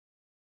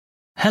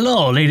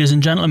Hello, ladies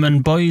and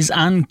gentlemen, boys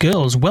and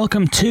girls.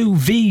 Welcome to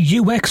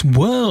VUX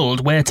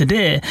World, where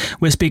today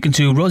we're speaking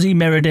to Rosie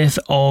Meredith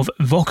of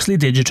Voxley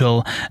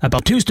Digital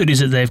about two studies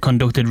that they've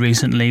conducted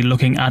recently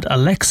looking at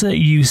Alexa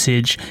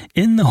usage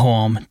in the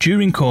home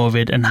during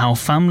COVID and how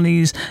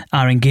families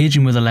are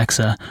engaging with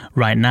Alexa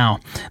right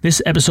now.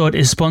 This episode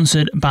is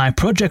sponsored by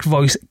Project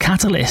Voice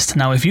Catalyst.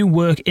 Now, if you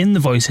work in the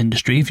voice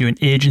industry, if you're an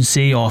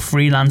agency or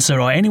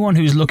freelancer or anyone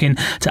who's looking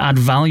to add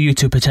value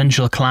to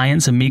potential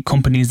clients and meet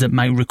companies that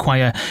might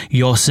require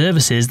your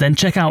services, then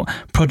check out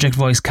Project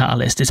Voice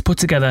Catalyst. It's put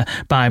together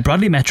by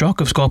Bradley Metrock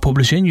of Score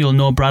Publishing. You'll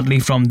know Bradley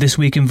from This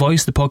Week in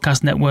Voice, the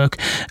podcast network,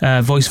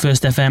 Voice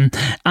First FM,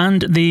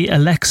 and the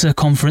Alexa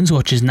conference,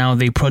 which is now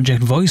the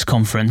Project Voice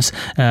conference,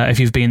 if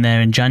you've been there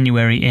in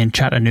January in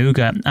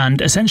Chattanooga.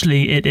 And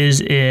essentially it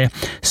is a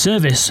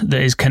service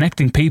that is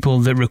connecting people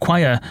that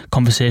require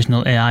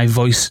conversational AI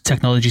voice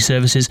technology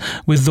services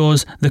with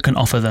those that can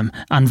offer them,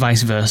 and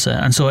vice versa.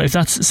 And so if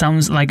that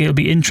sounds like it'll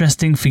be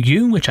interesting for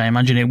you, which I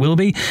imagine it will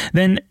be,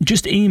 then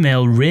just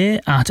email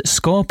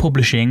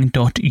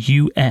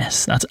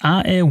ray@scorepublishing.us. That's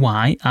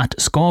RAY at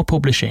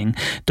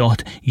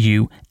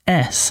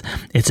scorepublishing.us.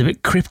 It's a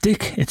bit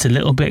cryptic. It's a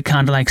little bit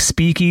kind of like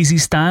speakeasy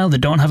style. They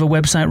don't have a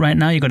website right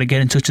now. You've got to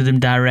get in touch with them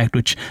direct,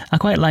 which I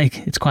quite like.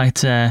 It's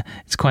quite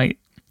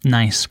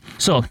nice.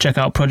 So check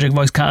out Project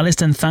Voice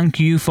Catalyst, and thank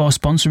you for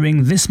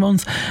sponsoring this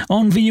month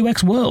on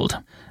VUX World.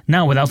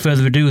 Now, without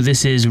further ado,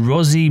 this is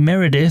Rosie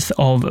Meredith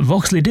of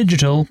Voxley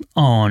Digital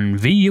on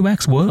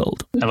VUX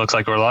World. It looks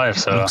like we're live.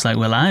 Looks like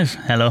we're live.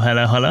 Hello.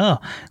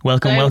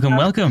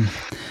 Welcome.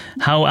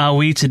 How are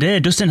we today?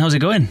 Dustin, how's it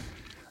going?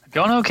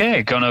 Going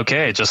okay.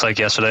 Just like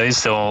yesterday,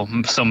 still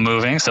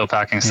moving, still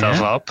packing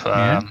stuff up.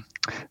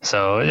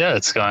 So yeah,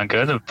 it's going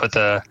good.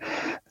 I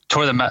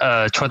tore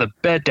the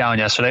bed down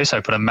yesterday, so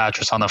I put a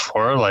mattress on the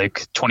floor,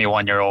 like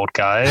 21-year-old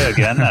guy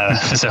again.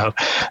 So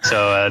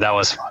that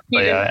was fun.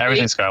 But yeah,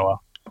 everything's going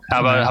well.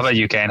 How about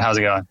you, Kane? How's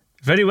it going?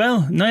 Very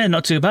well. No,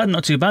 not too bad.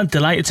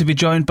 Delighted to be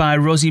joined by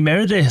Rosie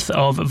Meredith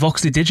of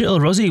Voxley Digital.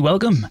 Rosie,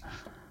 welcome.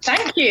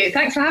 Thank you.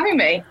 Thanks for having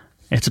me.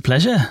 It's a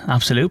pleasure.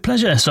 Absolute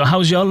pleasure. So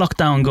how's your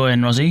lockdown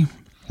going, Rosie?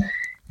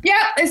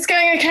 Yeah, it's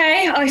going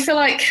okay. I feel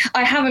like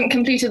I haven't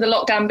completed the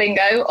lockdown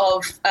bingo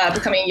of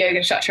becoming a yoga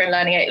instructor and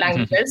learning 8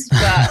 languages,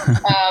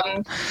 but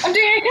I'm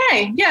doing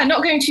okay. Yeah,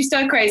 not going too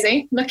stir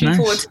crazy. Looking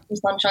forward to some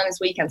sunshine this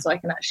weekend so I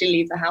can actually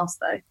leave the house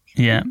though.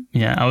 Yeah.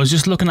 I was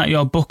just looking at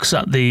your books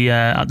at the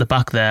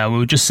back there. We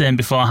were just saying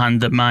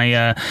beforehand that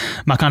my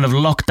kind of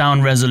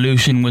lockdown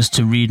resolution was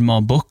to read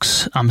more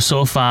books. I'm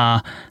so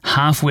far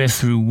halfway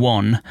through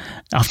one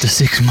after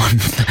 6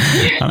 months.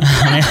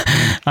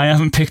 I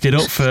haven't picked it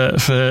up for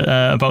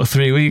about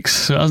 3 weeks,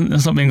 so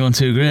it's not been going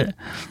too great.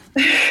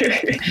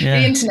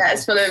 The internet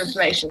is full of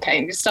information,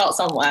 Kane. You start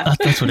somewhere.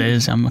 That's what it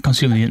is. I'm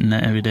consuming the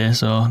internet every day,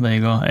 so there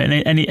you go.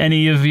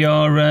 Any of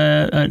your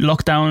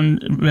lockdown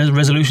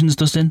resolutions,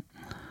 Dustin?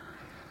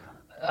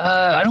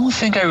 I don't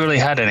think I really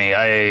had any.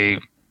 I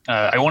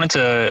wanted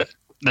to.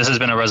 This has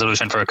been a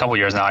resolution for a couple of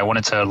years now. I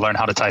wanted to learn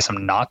how to tie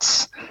some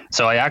knots.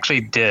 So I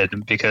actually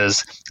did,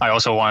 because I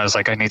also wanted,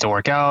 I need to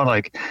work out.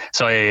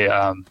 So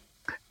I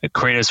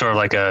created sort of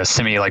like a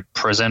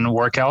prison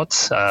workout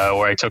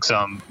where I took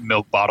some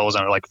milk bottles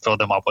and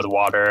filled them up with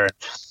water,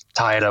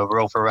 tied a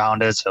rope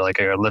around it so I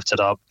could lift it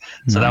up.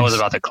 So that was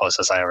about the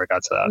closest I ever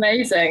got to that.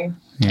 Amazing.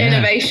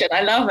 Innovation.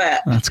 I love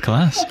it. That's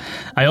class.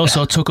 I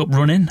also took up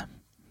running.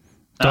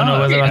 Don't know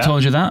whether I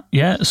told you that.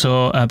 Yeah,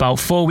 so about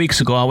 4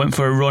 weeks ago, I went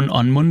for a run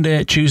on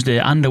Monday, Tuesday,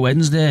 and a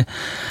Wednesday,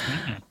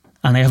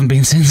 and I haven't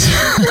been since.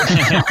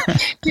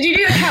 Did you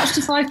do the Couch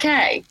to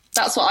 5K?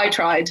 That's what I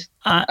tried,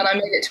 and I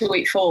made it to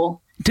week 4.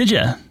 Did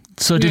you?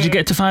 So did you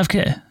get to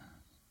 5K?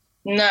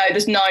 No,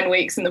 there's 9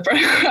 weeks in the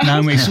program.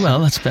 9 weeks, well,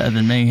 that's better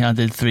than me. I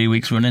did 3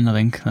 weeks running, I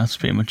think. That's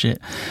pretty much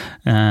it.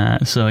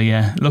 So,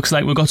 yeah, looks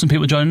like we've got some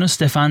people joining us.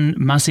 Stefan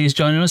Massey is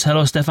joining us.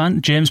 Hello,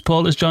 Stefan. James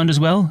Paul has joined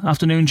as well.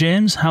 Afternoon,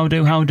 James. How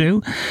do?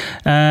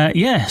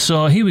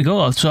 So here we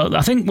go. So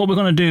I think what we're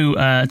going to do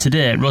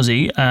today,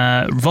 Rosie,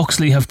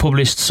 Voxley have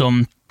published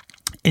some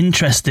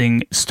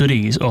interesting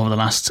studies over the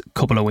last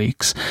couple of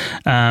weeks.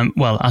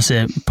 Well, I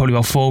say probably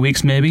about 4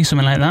 weeks, maybe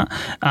something like that.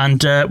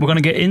 And we're going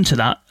to get into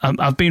that.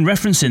 I've been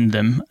referencing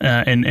them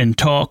in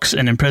talks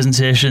and in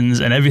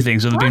presentations and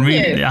everything. So they've been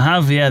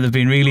they've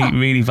been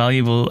really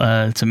valuable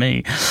to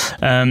me.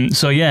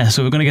 So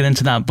we're going to get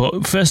into that.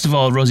 But first of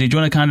all, Rosie, do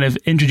you want to kind of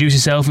introduce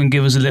yourself and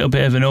give us a little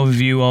bit of an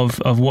overview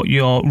of what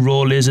your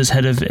role is as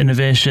head of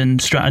innovation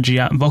strategy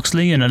at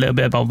Voxley, and a little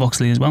bit about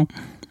Voxley as well?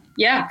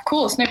 Yeah, of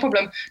course, no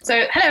problem.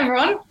 So hello,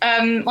 everyone.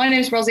 My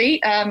name is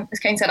Rosie. As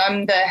Kane said,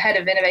 I'm the head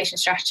of innovation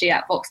strategy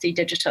at Voxley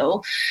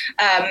Digital.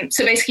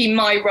 So basically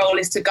my role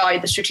is to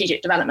guide the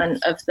strategic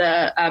development of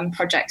the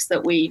projects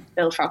that we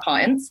build for our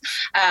clients.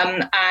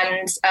 And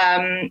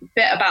a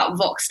bit about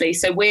Voxley.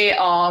 So we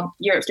are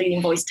Europe's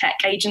leading voice tech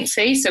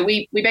agency. So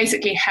we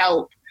basically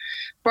help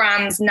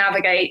brands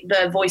navigate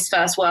the voice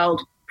first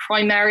world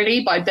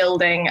primarily by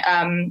building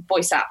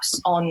voice apps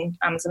on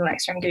Amazon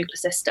Alexa and Google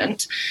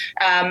Assistant.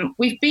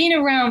 We've been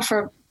around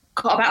for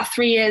about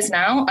 3 years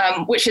now,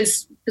 which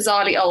is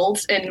bizarrely old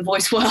in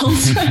voice world.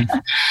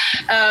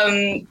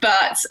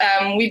 But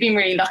we've been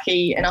really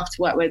lucky enough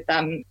to work with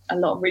a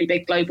lot of really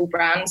big global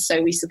brands.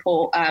 So we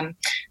support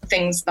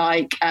things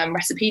like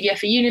Recipedia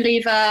for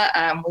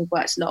Unilever. We've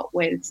worked a lot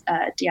with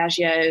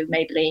Diageo,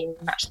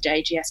 Maybelline, Match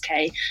Today,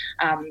 GSK,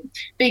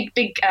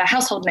 big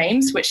household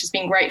names, which has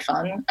been great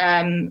fun.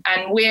 And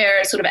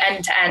we're sort of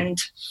end-to-end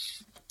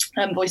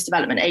voice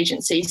development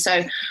agency.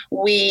 So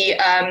we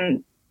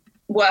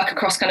work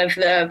across kind of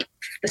the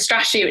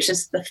strategy, which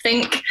is the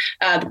think,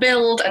 the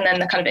build, and then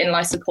the kind of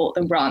in-life support,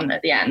 the run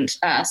at the end.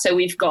 So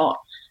we've got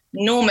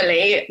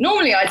normally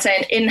I'd say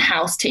an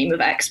in-house team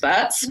of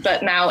experts,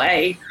 but now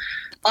a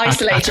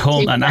isolated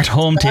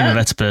at-home team of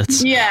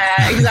experts.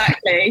 Yeah,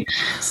 exactly.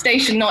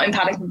 Stationed not in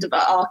Paddington,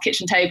 but our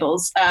kitchen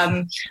tables,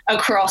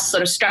 across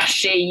sort of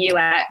strategy,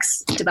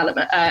 UX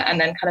development, and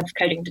then kind of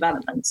coding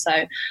development.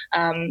 So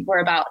we're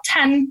about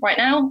 10 right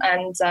now,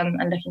 and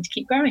looking to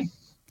keep growing.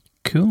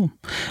 Cool.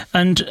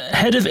 And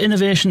head of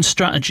innovation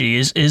strategy,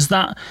 is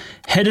that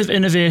head of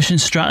innovation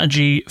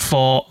strategy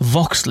for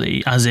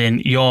Voxly, as in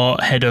your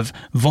head of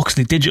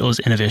Voxly Digital's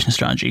innovation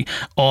strategy,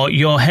 or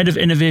your head of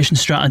innovation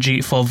strategy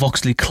for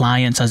Voxly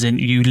clients, as in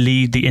you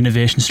lead the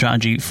innovation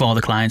strategy for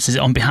the clients? Is it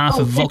on behalf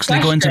of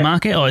Voxly going to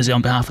market, or is it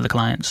on behalf of the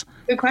clients?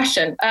 Good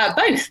question.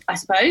 Both, I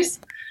suppose.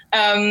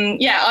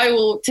 I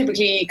will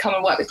typically come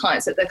and work with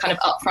clients at the kind of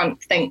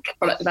upfront think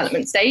product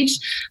development stage.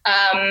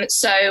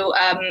 So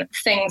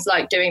things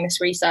like doing this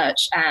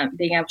research and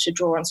being able to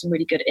draw on some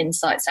really good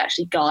insights to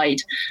actually guide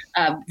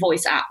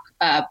voice app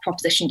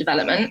proposition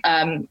development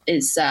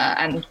is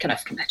and kind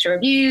of competitor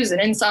reviews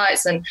and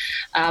insights and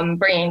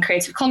bringing in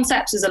creative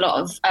concepts is a lot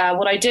of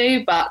what I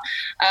do. But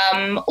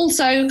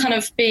also kind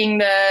of being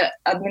the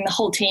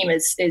whole team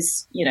is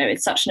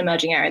it's such an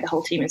emerging area. The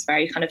whole team is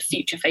very kind of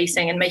future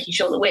facing and making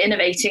sure that we're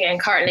innovating and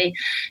currently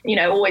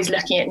always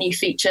looking at new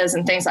features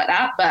and things like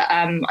that. But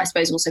I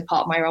suppose also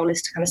part of my role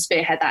is to kind of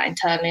spearhead that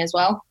internally as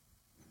well.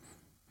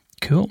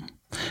 Cool.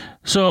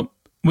 So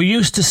we're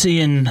used to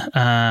seeing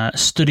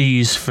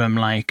studies from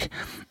like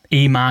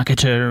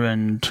eMarketer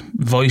and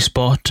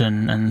VoiceBot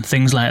and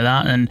things like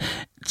that, and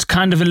it's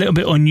kind of a little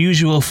bit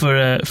unusual for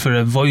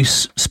a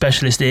voice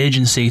specialist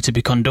agency to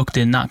be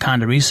conducting that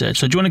kind of research.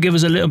 So do you want to give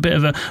us a little bit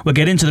of we'll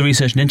get into the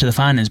research and into the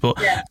findings, but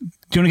do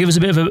you want to give us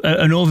a bit of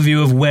an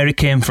overview of where it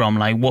came from?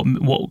 Like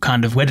what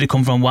kind of, where did it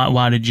come from?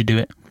 Why did you do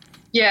it?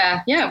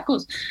 Yeah, of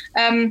course.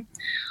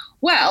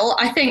 Well,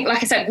 I think,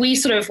 like I said, we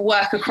sort of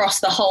work across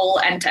the whole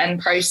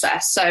end-to-end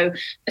process. So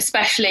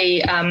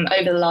especially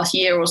over the last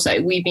year or so,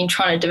 we've been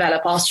trying to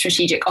develop our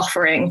strategic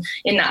offering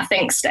in that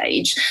think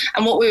stage.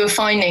 And what we were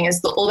finding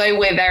is that although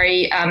we're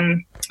very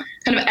kind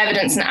of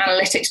evidence and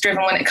analytics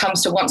driven when it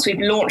comes to once we've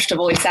launched a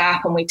voice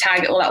app and we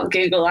tag it all out with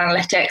Google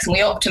Analytics and we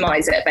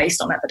optimize it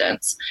based on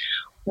evidence,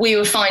 we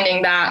were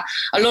finding that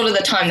a lot of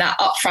the time that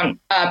upfront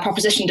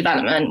proposition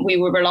development, we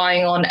were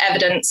relying on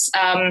evidence,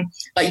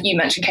 like you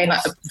mentioned, came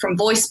up from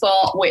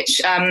VoiceBot,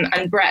 which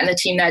and Brett and the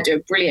team there do a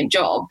brilliant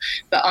job,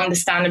 but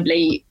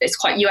understandably it's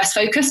quite US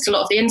focused, a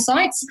lot of the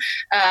insights.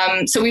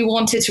 So we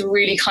wanted to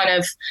really kind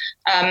of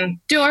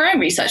do our own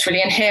research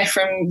really and hear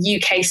from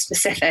UK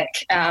specific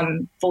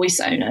voice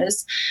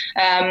owners.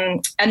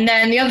 And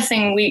then the other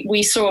thing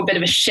we saw a bit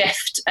of a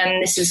shift,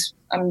 and this is,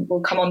 we'll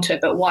come on to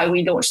it, but why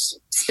we launched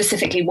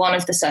specifically one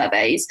of the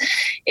surveys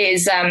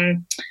is,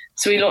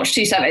 so we launched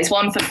two surveys,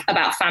 one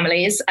about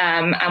families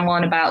and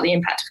one about the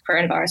impact of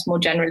coronavirus more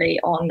generally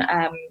on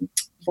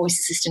voice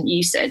assistant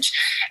usage.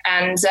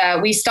 And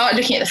we started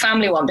looking at the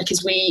family one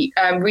because we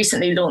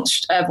recently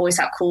launched a voice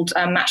app called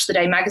Match the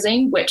Day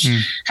magazine, which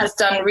has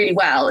done really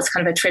well. It's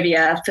kind of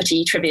a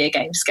footy trivia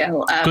game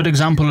skill. Good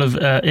example of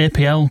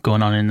APL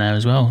going on in there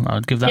as well. I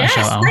would give that a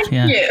shout out. Thank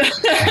you.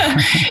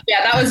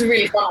 Yeah, that was a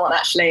really fun one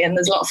actually. And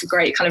there's lots of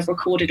great kind of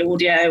recorded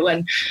audio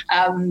and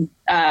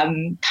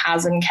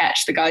Paz and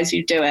Ketch, the guys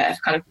who do it,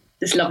 have kind of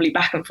this lovely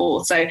back and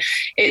forth. So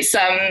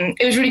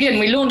it was really good. And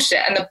we launched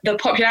it and the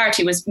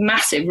popularity was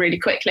massive really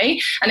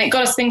quickly. And it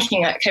got us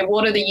thinking, okay,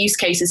 what are the use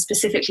cases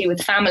specifically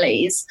with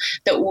families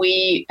that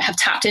we have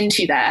tapped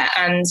into there?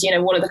 And,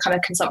 what are the kind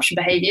of consumption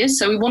behaviors?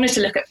 So we wanted to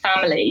look at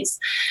families.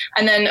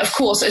 And then, of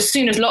course, as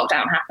soon as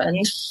lockdown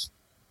happened,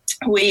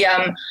 we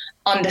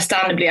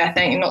understandably, I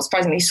think, and not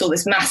surprisingly, saw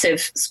this massive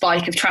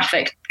spike of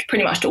traffic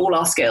pretty much to all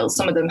our skills.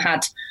 Some of them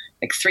had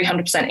like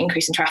 300%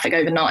 increase in traffic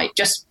overnight,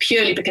 just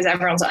purely because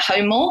everyone's at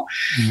home more.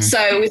 Mm-hmm.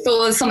 So we thought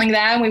there was something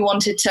there and we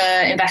wanted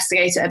to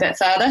investigate it a bit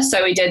further.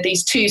 So we did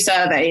these two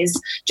surveys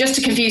just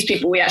to confuse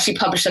people. We actually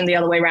published them the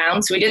other way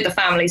around. So we did the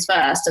families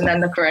first and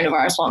then the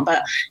coronavirus one,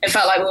 but it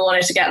felt like we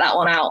wanted to get that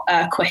one out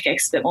quicker,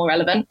 it's a bit more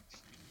relevant.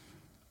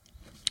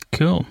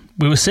 Cool.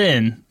 We were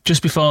saying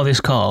just before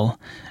this call,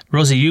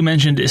 Rosie, you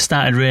mentioned it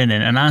started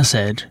raining and I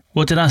said,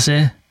 what did I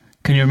say?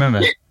 Can you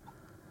remember?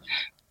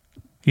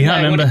 You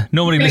can't remember?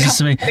 Nobody listens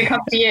to me. It come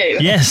to you.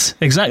 Yes,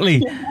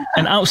 exactly.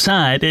 And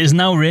outside, it is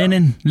now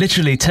raining.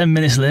 Literally 10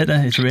 minutes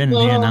later, it's raining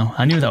here now.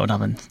 I knew that would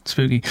happen.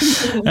 Spooky.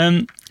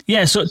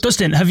 Yeah, so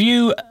Dustin,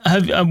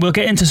 we'll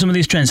get into some of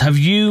these trends. Have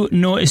you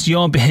noticed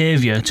your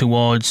behaviour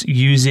towards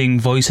using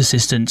voice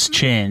assistants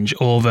change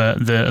over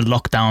the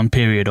lockdown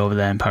period over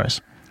there in Paris?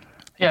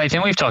 Yeah, I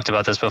think we've talked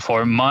about this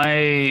before.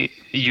 My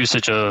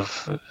usage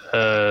of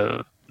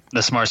the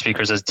smart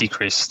speakers has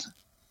decreased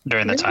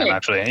during the time,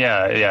 actually.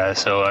 Yeah.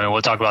 So I mean,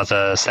 we'll talk about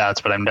the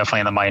stats, but I'm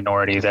definitely in the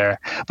minority there.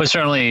 But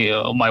certainly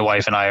my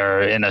wife and I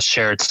are in a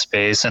shared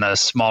space, in a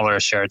smaller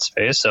shared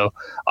space. So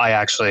I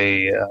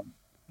actually...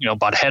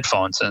 bought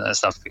headphones and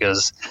stuff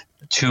because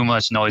too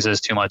much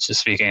noises, too much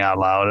speaking out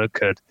loud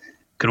could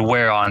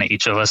wear on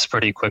each of us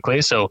pretty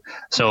quickly. So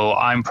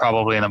I'm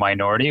probably in the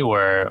minority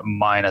where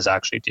mine has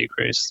actually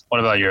decreased. What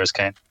about yours,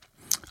 Kane?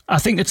 I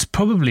think it's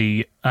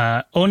probably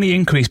only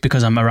increased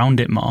because I'm around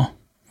it more.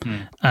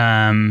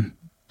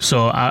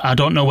 So I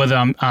don't know whether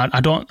I'm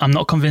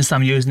not convinced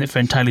I'm using it for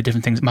entirely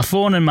different things. My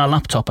phone and my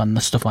laptop and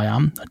the stuff I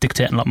am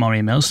dictating a lot more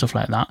emails, stuff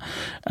like that.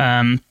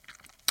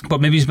 But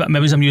maybe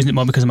I'm using it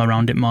more because I'm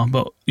around it more.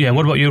 But yeah,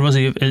 what about you,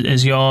 Rosie?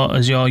 Is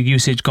your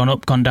usage gone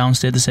up, gone down,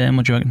 stayed the same?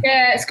 What do you reckon?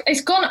 Yeah,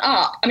 it's gone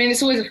up. I mean,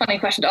 it's always a funny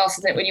question to ask,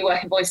 isn't it, when you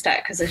work in voice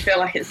tech? Because I feel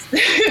like it's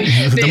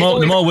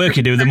the more work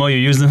you do, the more you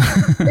use them.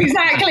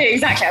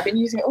 Exactly. I've been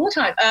using it all the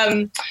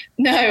time.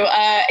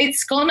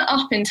 It's gone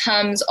up in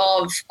terms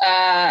of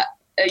a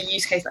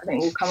use case that I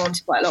think we'll come on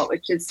to quite a lot,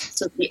 which is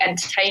sort of the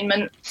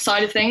entertainment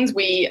side of things.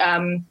 We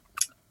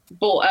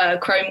bought a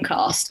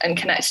Chromecast and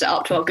connected it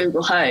up to our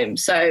Google Home.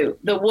 So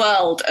the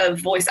world of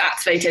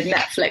voice-activated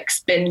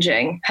Netflix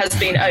binging has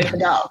been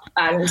opened up,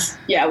 and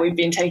yeah, we've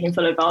been taking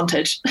full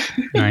advantage.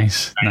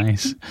 Nice.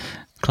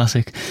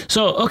 Classic.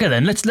 So, okay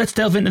then, let's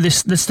delve into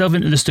this. Let's delve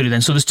into the study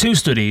then. So there's two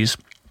studies.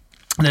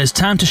 There's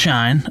Time to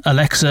Shine,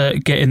 Alexa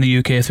getting the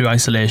UK through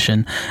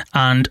isolation,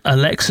 and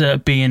Alexa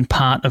being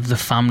part of the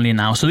family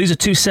now. So these are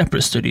two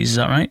separate studies, is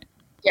that right?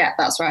 Yeah,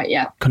 that's right,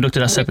 yeah.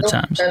 Conducted at separate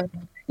times.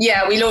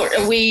 Yeah,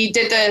 we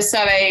did the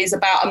surveys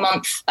about a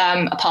month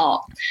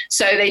apart.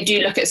 So they do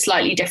look at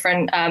slightly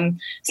different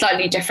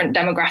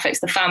demographics.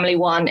 The family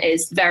one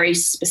is very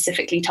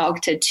specifically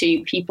targeted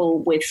to people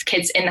with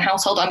kids in the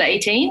household under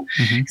 18,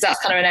 because that's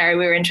kind of an area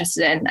we were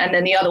interested in. And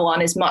then the other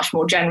one is much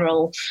more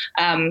general,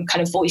 kind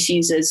of voice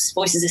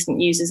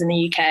assistant users in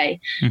the UK.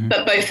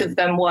 But both of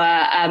them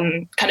were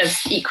kind of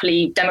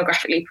equally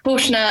demographically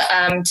proportionate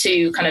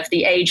to kind of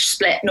the age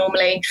split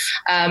normally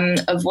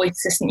of voice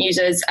assistant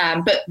users,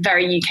 but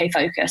very UK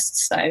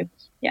focused. So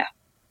yeah,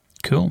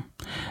 cool.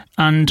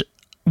 And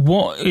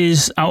what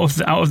is out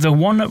of the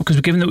one,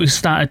 because given that we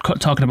started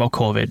talking about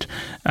COVID,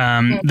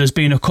 there's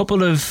been a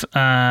couple of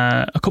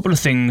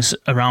things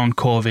around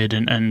COVID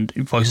and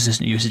voice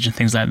assistant usage and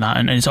things like that,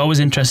 and it's always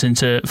interesting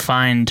to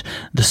find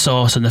the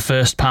source and the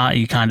first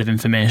party kind of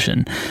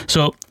information.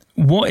 So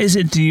what is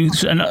it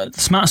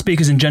smart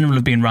speakers in general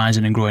have been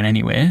rising and growing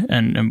anyway,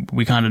 and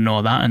we kind of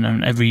know that,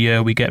 and every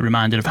year we get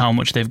reminded of how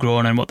much they've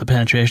grown and what the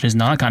penetration is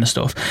and all that kind of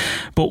stuff.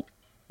 But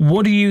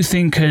what do you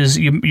think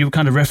you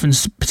kind of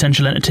referenced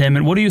potential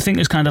entertainment, what do you think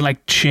has kind of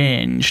like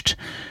changed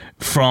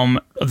from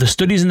the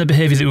studies and the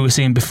behaviour that we were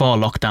seeing before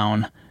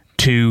lockdown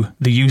to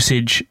the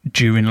usage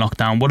during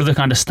lockdown? What are the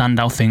kind of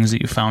standout things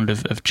that you found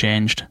have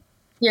changed?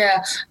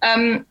 Yeah.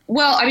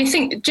 Well, I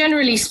think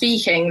generally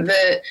speaking,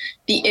 the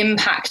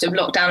impact of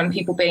lockdown and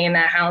people being in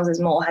their houses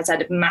more has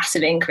had a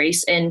massive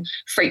increase in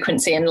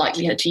frequency and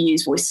likelihood to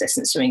use voice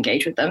assistants to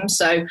engage with them.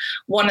 So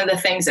one of the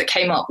things that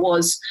came up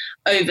was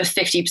over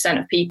 50%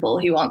 of people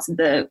who answered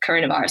the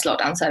coronavirus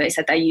lockdown survey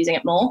said they're using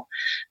it more.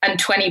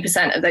 And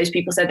 20% of those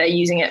people said they're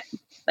using it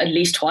at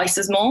least twice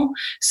as more.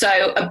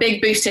 So a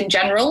big boost in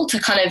general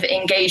to kind of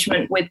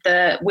engagement with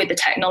the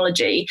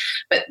technology.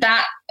 But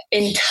that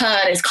in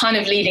turn is kind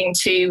of leading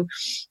to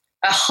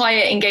a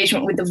higher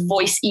engagement with the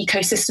voice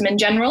ecosystem in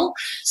general.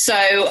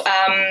 So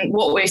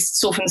what we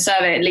saw from the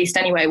survey, at least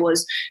anyway,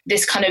 was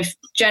this kind of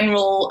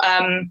general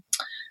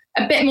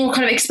a bit more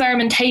kind of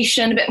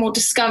experimentation, a bit more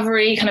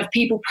discovery, kind of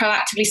people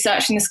proactively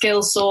searching the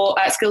skills store,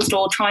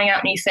 trying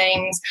out new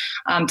things,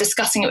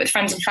 discussing it with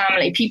friends and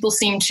family. People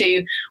seem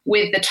to,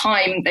 with the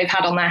time they've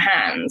had on their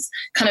hands,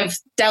 kind of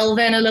delve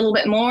in a little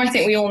bit more. I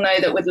think we all know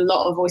that with a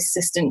lot of voice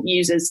assistant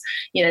users,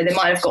 they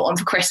might have got one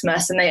for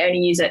Christmas and they only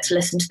use it to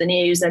listen to the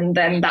news and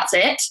then that's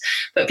it.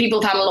 But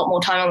people have had a lot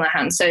more time on their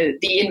hands. So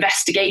the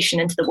investigation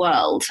into the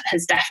world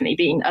has definitely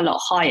been a lot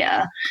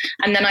higher.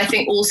 And then I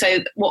think also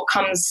what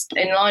comes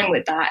in line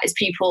with that is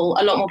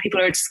a lot more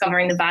people are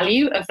discovering the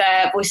value of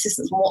their voice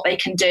assistants and what they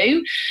can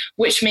do,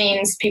 which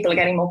means people are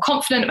getting more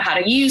confident about how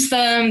to use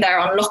them. They're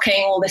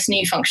unlocking all this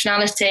new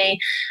functionality.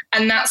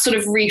 And that's sort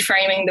of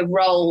reframing the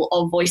role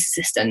of voice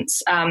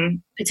assistants,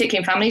 particularly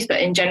in families,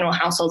 but in general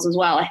households as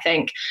well. I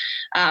think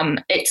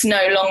it's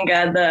no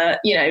longer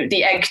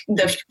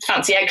the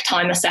fancy egg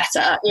timer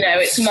setter.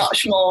 It's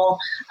much more,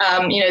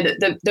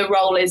 the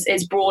role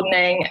is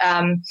broadening,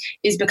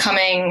 is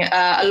becoming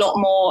a lot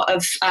more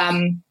of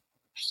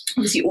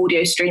Obviously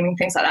audio streaming,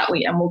 things like that,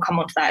 and we'll come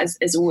on to that,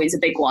 is always a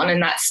big one,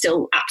 and that's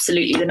still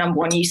absolutely the number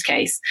one use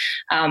case.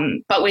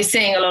 But we're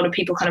seeing a lot of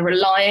people kind of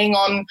relying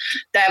on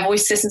their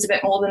voice assistants a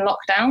bit more than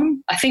lockdown.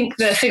 I think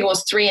the figure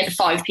was 3 in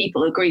 5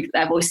 people agreed that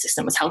their voice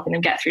assistant was helping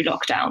them get through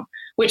lockdown,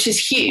 which is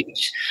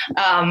huge.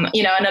 And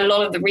a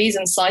lot of the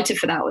reasons cited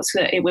for that was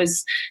that it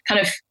was kind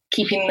of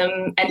keeping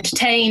them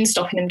entertained,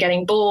 stopping them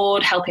getting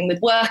bored, helping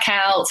with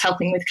workouts,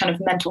 helping with kind of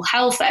mental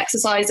health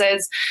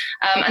exercises.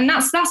 And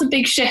that's a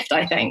big shift,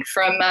 I think,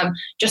 from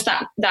just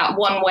that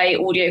one-way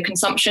audio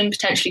consumption,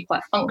 potentially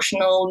quite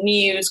functional,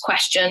 news,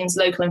 questions,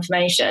 local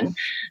information.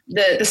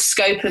 The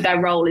scope of their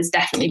role is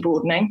definitely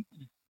broadening.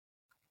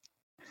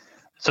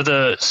 So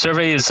the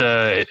survey is,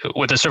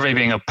 with the survey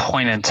being a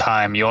point in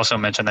time, you also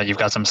mentioned that you've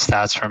got some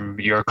stats from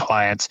your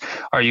clients.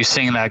 Are you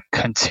seeing that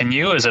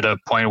continue? Is it a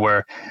point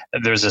where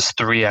there's this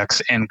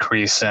 3x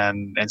increase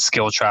in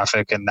skill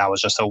traffic and that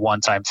was just a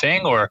one-time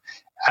thing? Or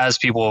as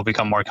people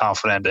become more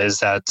confident,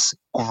 is that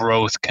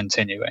growth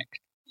continuing?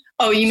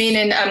 Oh, you mean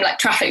in like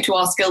traffic to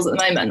our skills at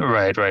the moment?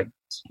 Right.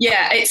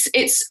 Yeah,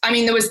 it's. I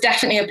mean, there was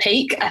definitely a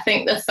peak. I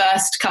think the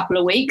first couple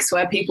of weeks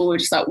where people were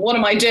just like, "What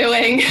am I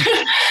doing?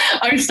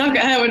 I'm stuck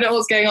at home. I don't know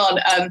what's going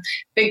on."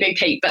 Big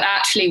peak. But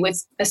actually,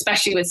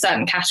 especially with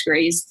certain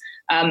categories,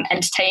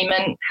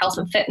 entertainment, health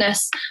and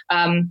fitness.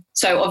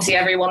 So obviously,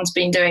 everyone's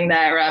been doing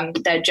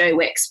their Joe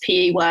Wicks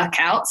PE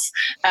workouts.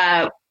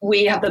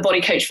 We have the Body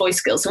Coach voice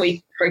skills. So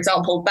we, for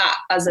example, that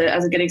as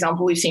a good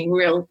example, we've seen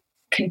real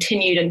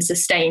continued and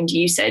sustained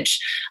usage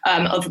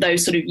of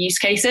those sort of use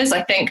cases.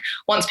 I think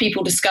once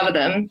people discover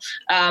them,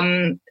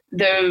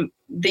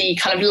 the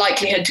kind of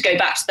likelihood to go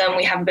back to them,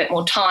 we have a bit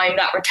more time,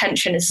 that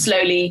retention is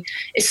slowly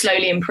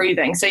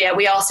improving. So yeah,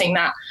 we are seeing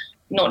that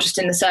not just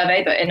in the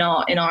survey, but in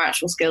our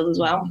actual skills as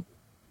well.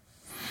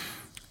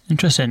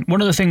 Interesting.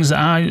 One of the things that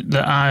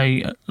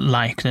I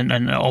liked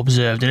and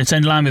observed, and it's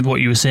in line with what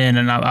you were saying,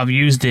 and I've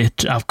used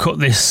it. I've cut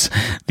the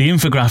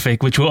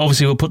infographic, which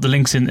we'll put the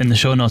links in the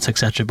show notes,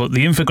 etc. But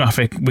the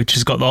infographic, which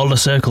has got all the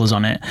circles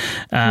on it,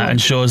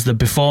 and shows the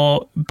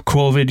before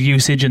COVID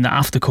usage and the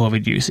after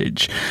COVID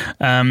usage.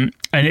 And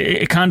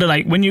it kind of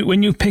like when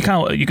you pick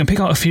out, you can pick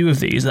out a few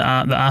of these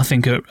that I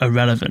think are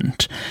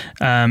relevant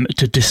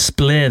to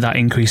display that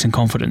increase in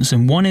confidence.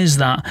 And one is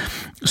that,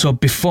 so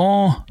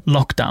before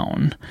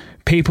lockdown,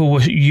 people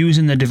were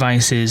using their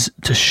devices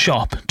to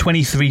shop.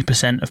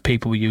 23% of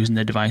people were using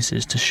their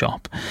devices to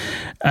shop.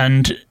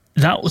 And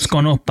that was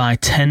gone up by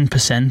 10%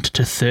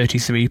 to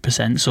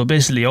 33%. So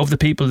basically, of the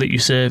people that you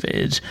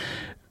surveyed,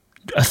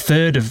 a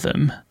third of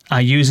them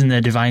are using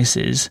their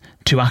devices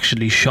to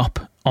actually shop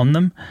on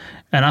them.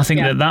 And I think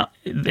that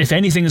if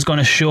anything is going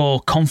to show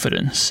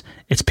confidence,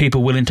 it's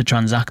people willing to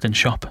transact and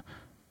shop.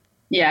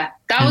 Yeah,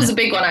 that was a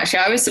big one, actually.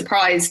 I was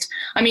surprised.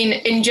 I mean,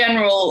 in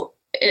general,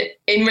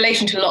 in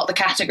relation to a lot of the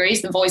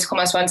categories, the voice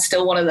commerce one's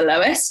still one of the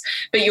lowest.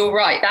 But you're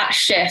right, that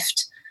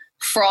shift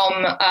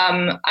from,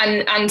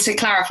 and to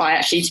clarify,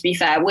 actually, to be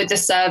fair, with the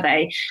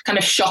survey, kind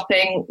of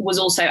shopping was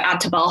also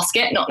add to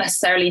basket, not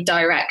necessarily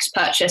direct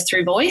purchase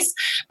through voice.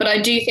 But I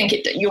do think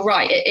you're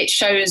right, it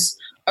shows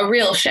a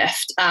real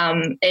shift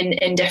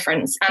in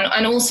difference.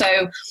 And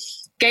also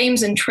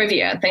games and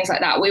trivia and things like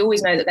that, we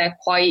always know that they're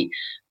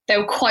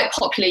quite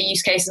popular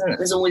use cases and that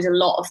there's always a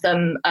lot of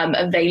them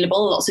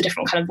available, lots of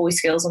different kind of voice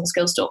skills on the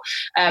skill store.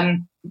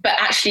 But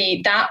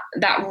actually that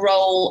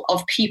role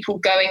of people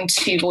going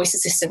to voice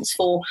assistants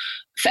for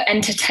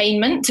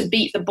entertainment, to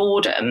beat the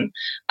boredom,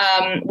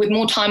 with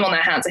more time on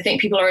their hands, I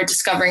think people are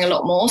discovering a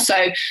lot more.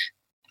 So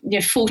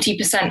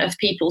 40% of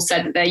people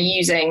said that they're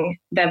using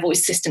their voice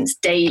assistants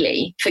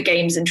daily for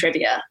games and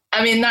trivia.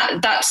 I mean,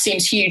 that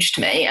seems huge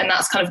to me, and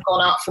that's kind of gone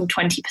up from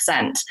 20%.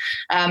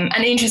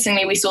 And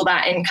interestingly, we saw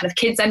that in kind of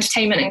kids'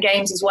 entertainment and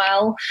games as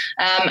well.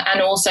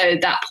 And also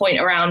that point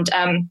around,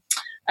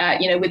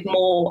 with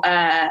more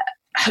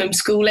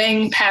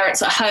homeschooling,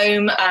 parents at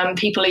home,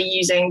 people are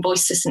using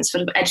voice assistants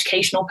for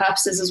educational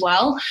purposes as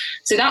well.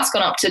 So that's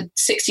gone up to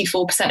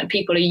 64% of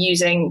people are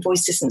using voice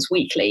assistants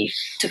weekly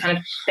to kind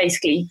of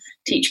basically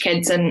teach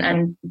kids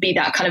and be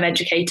that kind of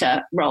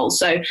educator role.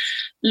 So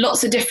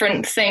lots of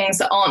different things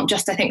that aren't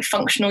just, I think,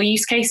 functional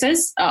use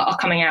cases are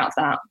coming out of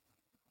that.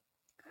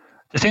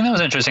 The thing that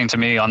was interesting to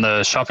me on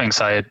the shopping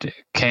side,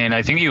 Kane,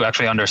 I think you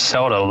actually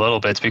undersell it a little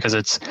bit because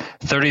it's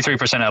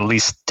 33% at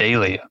least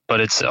daily, but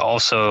it's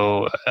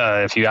also,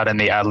 if you add in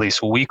the at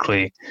least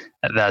weekly,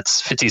 that's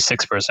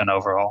 56%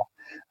 overall.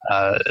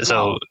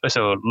 So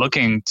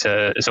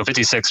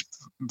 56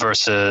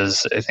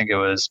 versus, I think it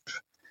was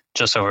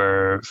just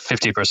over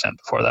 50%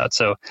 before that.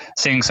 So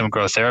seeing some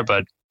growth there,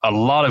 but a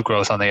lot of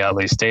growth on the at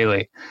least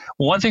daily.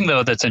 One thing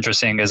though that's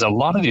interesting is a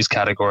lot of these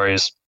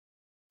categories,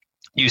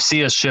 you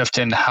see a shift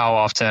in how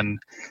often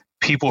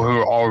people who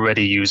are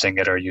already using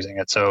it are using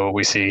it. So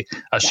we see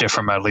a shift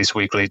from at least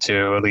weekly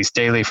to at least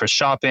daily for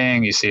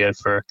shopping. You see it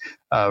for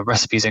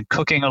recipes and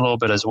cooking a little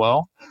bit as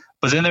well.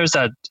 But then there's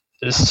that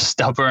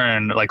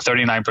stubborn, like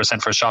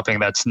 39% for shopping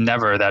that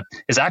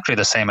is actually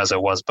the same as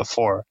it was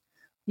before.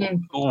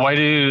 Why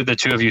do the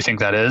two of you think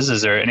that is?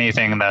 Is there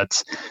anything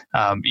that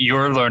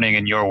you're learning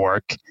in your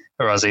work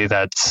Rosie,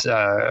 that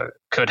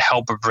could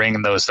help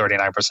bring those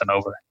 39%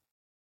 over?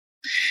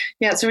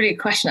 Yeah, it's a really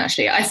good question,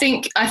 actually. I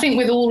think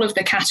with all of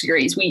the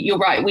categories, you're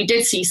right. We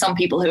did see some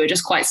people who are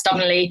just quite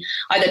stubbornly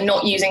either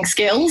not using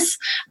skills,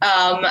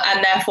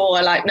 and therefore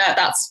are like, no,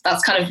 that's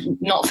kind of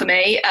not for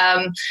me,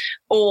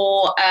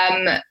 or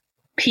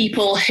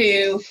people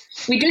who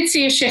we did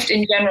see a shift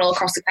in general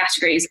across the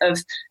categories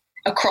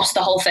across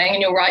the whole thing. And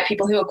you're right,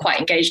 people who are quite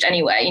engaged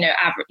anyway,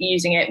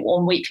 using it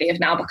on weekly have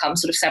now become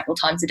sort of several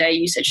times a day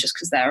usage just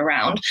because they're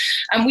around.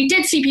 And we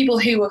did see people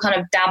who were kind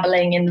of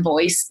dabbling in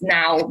voice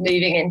now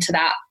moving into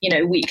that,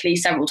 weekly,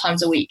 several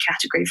times a week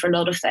category for a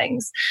lot of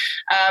things.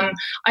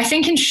 I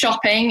think in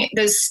shopping,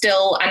 there's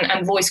still,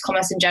 and voice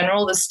commerce in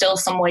general, there's still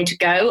some way to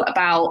go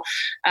about,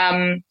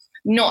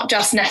 not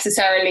just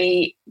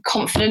necessarily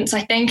confidence, I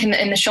think,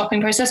 in the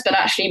shopping process, but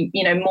actually,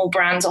 more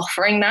brands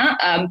offering that.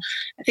 I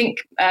think,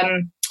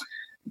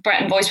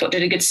 Brett and VoiceBot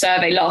did a good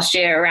survey last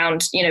year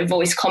around,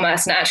 voice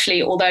commerce. And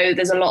actually, although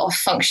there's a lot of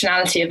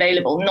functionality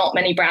available, not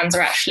many brands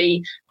are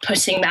actually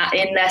putting that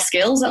in their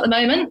skills at the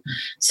moment.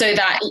 So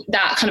that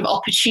kind of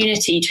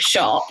opportunity to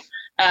shop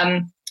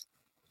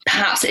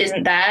perhaps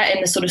isn't there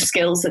in the sort of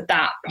skills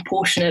that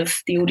proportion of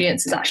the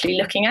audience is actually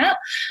looking at.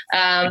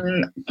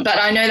 But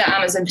I know that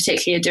Amazon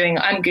particularly are doing,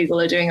 and Google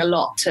are doing a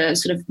lot to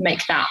sort of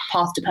make that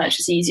path to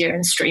purchase easier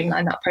and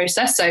streamline that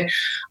process. So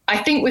I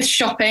think with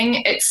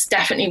shopping, it's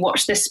definitely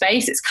watch this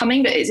space. It's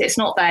coming, but it's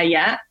not there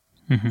yet.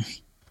 Mm-hmm.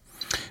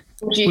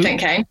 What do you think,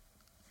 Kane?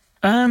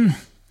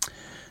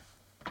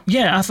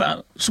 Yeah,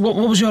 so what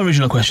was your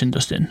original question,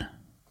 Dustin?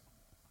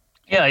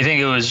 Yeah, I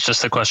think it was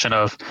just a question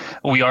of,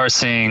 we are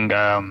seeing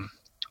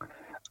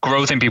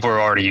growth in people who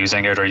are already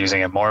using it or using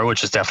it more,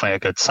 which is definitely a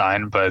good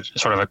sign. But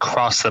sort of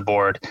across the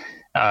board,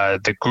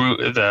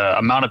 the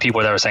amount of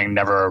people that are saying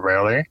never or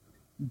rarely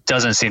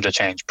doesn't seem to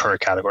change per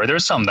category.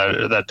 There's some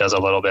that does a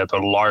little bit,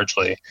 but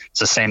largely it's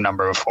the same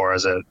number before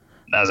as it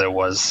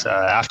was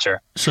after.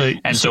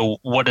 So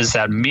what does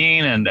that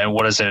mean, and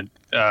what is it?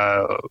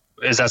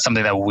 Is that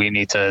something that we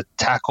need to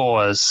tackle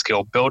as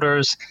skill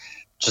builders?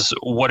 Just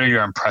what are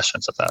your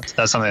impressions of that?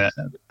 That's something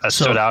that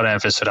stood out, and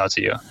if it stood out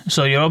to you.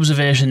 So your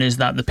observation is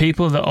that the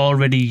people that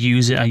already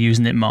use it are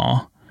using it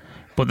more,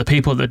 but the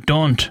people that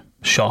don't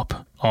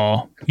shop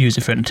or use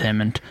it for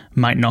entertainment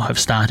might not have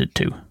started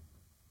to.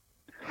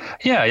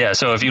 Yeah.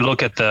 So if you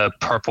look at the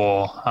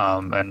purple,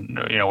 and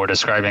we're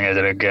describing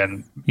it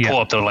again, pull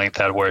up the link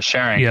that we're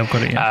sharing. Yeah, I've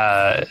got it.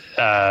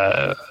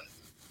 Yeah.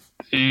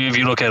 If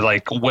you look at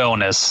like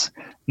wellness,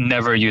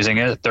 never using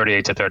it,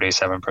 38 to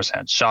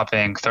 37%.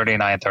 Shopping,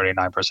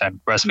 39%.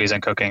 Recipes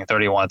and cooking,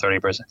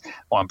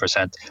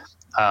 1%.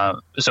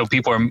 So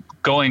people are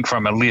going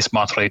from at least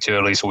monthly to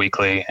at least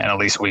weekly, and at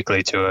least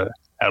weekly to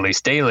at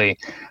least daily.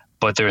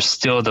 But there's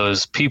still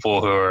those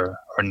people who are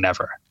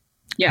never.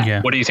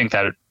 Yeah. What do you think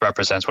that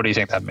represents? What do you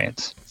think that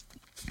means?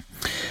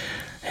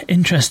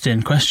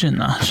 Interesting question,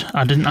 that.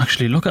 I didn't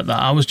actually look at that.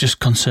 I was just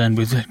concerned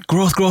with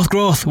growth.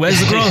 Where's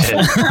the growth?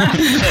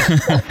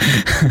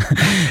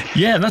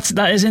 Yeah,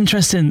 that is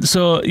interesting.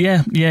 So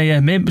yeah.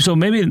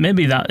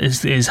 Maybe that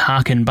is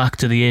harking back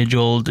to the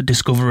age-old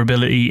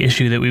discoverability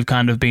issue that we've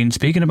kind of been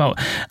speaking about.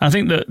 I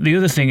think that the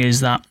other thing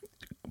is that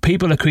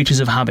people are creatures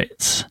of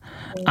habits.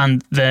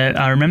 And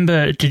I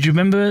remember. Did you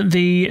remember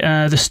the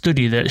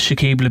study that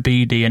Shakib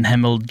Labidi and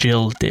Hemel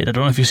Jill did? I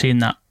don't know if you've seen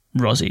that,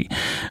 Rosie.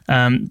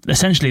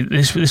 Essentially,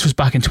 this was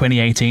back in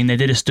 2018. They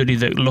did a study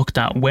that looked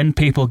at when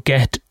people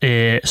get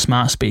a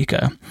smart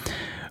speaker,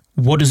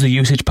 what does the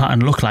usage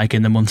pattern look like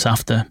in the months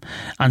after?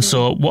 And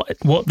so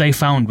what they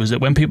found was that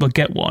when people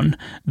get one,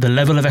 the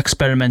level of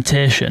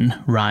experimentation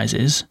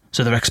rises.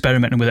 So they're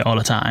experimenting with it all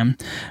the time.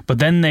 But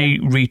then they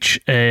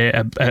reach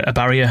a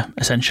barrier,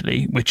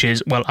 essentially, which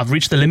is, well, I've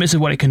reached the limits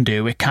of what it can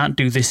do. It can't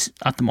do this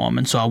at the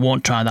moment, so I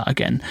won't try that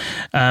again.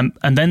 And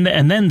then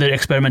the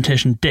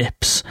experimentation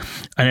dips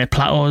and it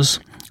plateaus.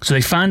 So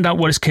they find out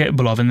what it's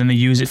capable of, and then they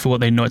use it for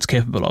what they know it's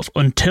capable of,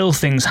 until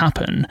things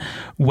happen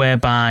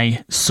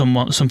whereby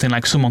something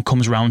like someone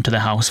comes round to the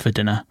house for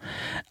dinner.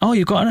 Oh,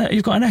 you've got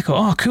an Echo.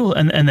 Oh, cool.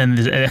 And then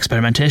the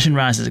experimentation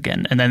rises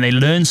again, and then they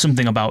learn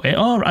something about it.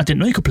 Oh, I didn't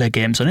know you could play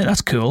games on it. That's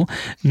cool.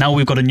 Now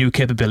we've got a new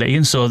capability,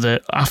 and so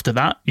after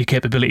that, your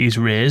capability is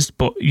raised,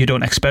 but you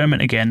don't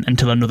experiment again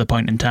until another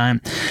point in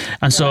time.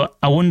 And so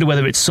I wonder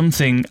whether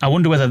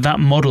that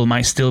model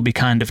might still be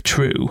kind of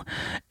true,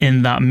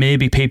 in that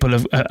maybe people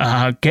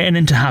are getting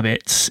into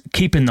habits,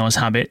 keeping those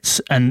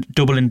habits, and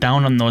doubling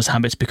down on those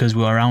habits because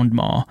we're around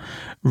more,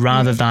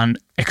 rather than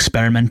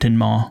experimenting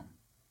more.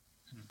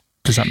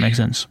 Does that make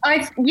sense?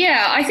 I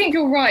think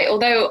you're right.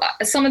 Although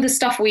some of the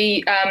stuff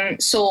we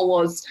saw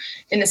was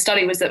in the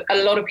study was that a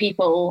lot of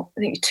people,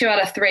 I think 2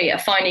 out of 3, are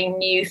finding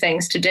new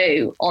things to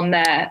do on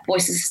their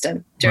voice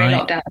assistant during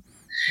lockdown.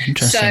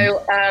 Interesting.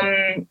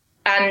 So,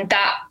 and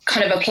that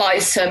kind of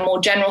applies to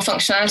more general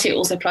functionality. It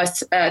also applies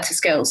to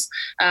skills.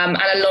 And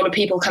a lot of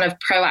people kind of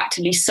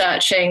proactively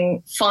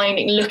searching,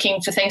 looking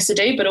for things to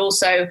do, but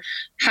also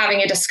having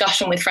a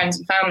discussion with friends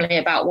and family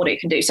about what it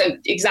can do. So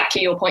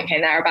exactly your point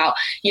came there about,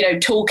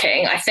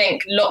 talking. I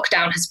think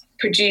lockdown has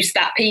produce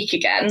that peak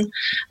again.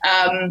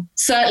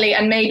 Certainly,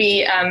 and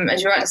maybe,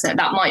 as you're right to say,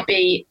 that might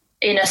be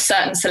in a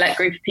certain select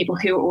group of people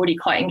who are already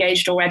quite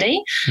engaged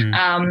already.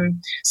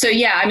 So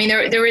yeah, I mean,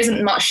 there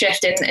isn't much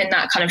shift in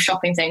that kind of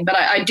shopping thing, but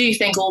I do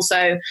think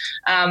also,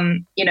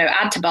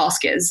 add to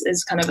basket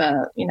is kind of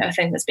a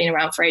thing that's been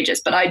around for ages.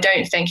 But I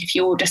don't think if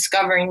you're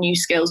discovering new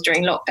skills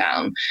during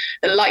lockdown,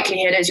 the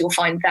likelihood is you'll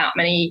find that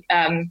many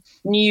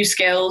new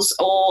skills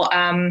or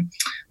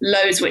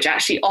loads which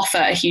actually offer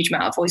a huge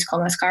amount of voice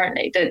commerce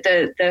currently.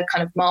 The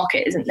kind of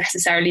market isn't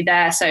necessarily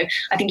there. So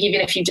I think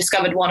even if you've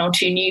discovered one or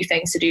two new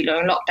things to do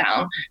during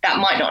lockdown, that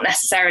might not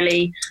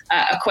necessarily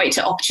equate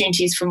to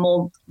opportunities for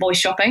more voice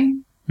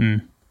shopping.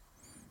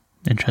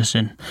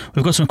 Interesting.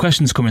 We've got some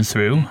questions coming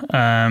through,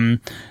 and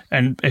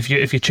if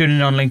you're tuning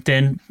in on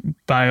LinkedIn,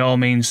 by all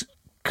means,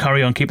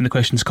 carry on keeping the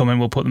questions coming.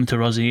 We'll put them to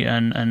Rosie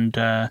and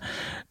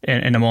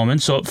in a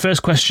moment. So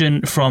first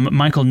question from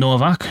Michael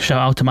Novak. Shout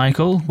out to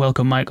Michael.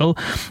 Welcome, Michael.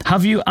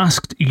 Have you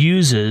asked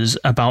users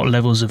about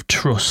levels of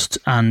trust,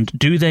 and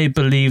do they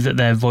believe that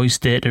their voice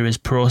data is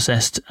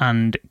processed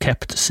and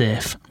kept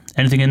safe?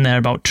 Anything in there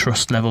about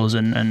trust levels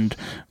and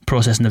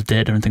processing of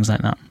data and things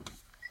like that?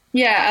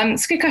 Yeah,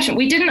 it's a good question.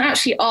 We didn't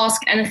actually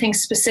ask anything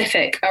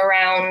specific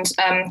around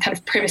kind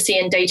of privacy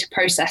and data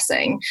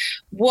processing.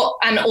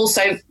 And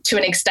also to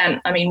an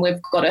extent, I mean,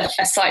 we've got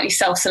a slightly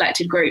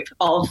self-selected group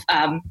of,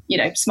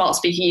 smart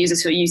speaker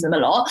users who are using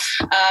them a lot.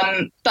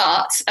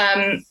 But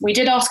we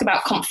did ask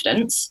about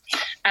confidence.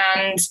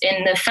 And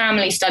in the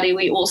family study,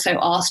 we also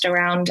asked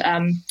around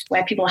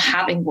where people are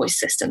having voice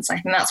assistants. I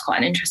think that's quite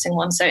an interesting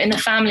one. So in the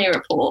family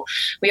report,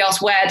 we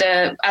asked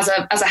as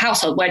a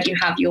household, where do you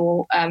have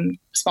your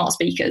smart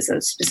speakers,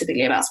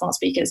 specifically about smart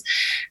speakers,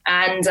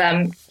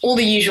 and all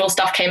the usual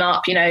stuff came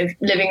up.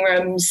 Living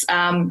rooms.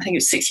 I think it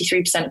was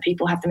 63% of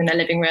people have them in their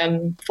living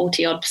room.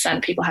 40%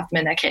 of people have them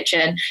in their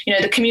kitchen.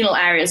 The communal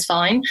area is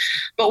fine,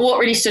 but what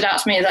really stood out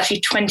to me is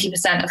actually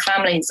 20% of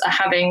families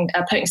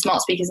are putting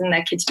smart speakers in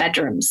their kids'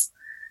 bedrooms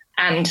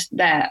and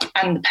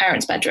the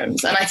parents'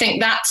 bedrooms. And I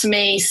think that to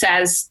me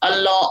says a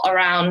lot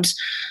around,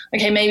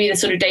 okay, maybe the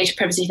sort of data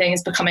privacy thing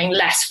is becoming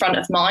less front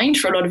of mind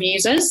for a lot of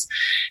users.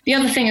 The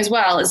other thing as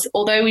well is,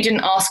 although we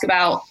didn't ask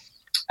about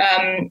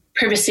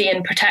privacy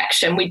and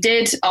protection, we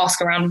did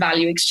ask around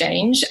value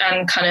exchange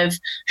and kind of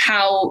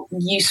how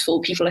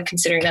useful people are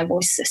considering their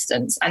voice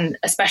assistants. And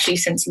especially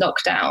since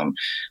lockdown,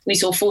 we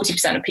saw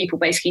 40% of people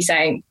basically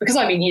saying, because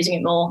I've been using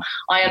it more,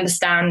 I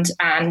understand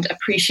and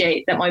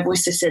appreciate that my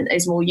voice assistant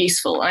is more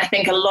useful. And I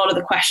think a lot of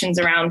the questions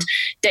around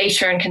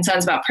data and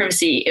concerns about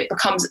privacy, it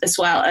becomes as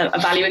well a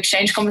value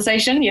exchange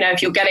conversation.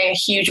 If you're getting a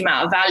huge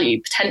amount of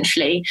value,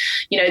 potentially,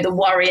 the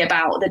worry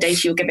about the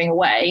data you're giving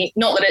away,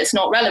 not that it's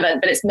not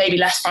relevant, but it's maybe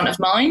less front of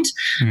mind.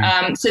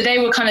 So they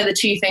were kind of the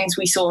two things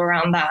we saw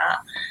around that.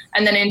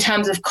 And then in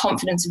terms of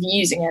confidence of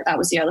using it, that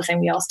was the other thing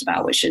we asked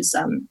about, which is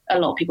a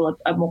lot of people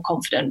are more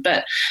confident.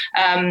 But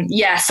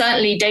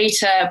certainly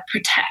data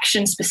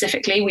protection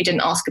specifically, we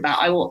didn't ask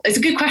about. It's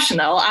a good question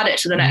though. I'll add it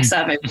to the next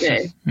survey we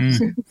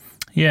do.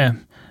 Yeah,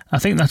 I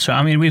think that's right.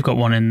 I mean, we've got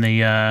one in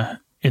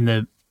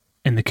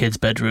the kids'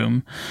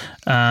 bedroom,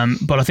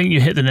 but I think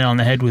you hit the nail on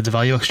the head with the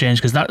value exchange,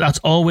 because that's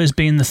always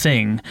been the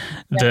thing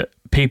that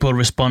people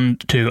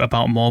respond to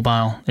about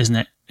mobile, isn't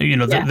it?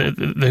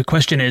 The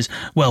question is,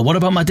 well, what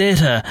about my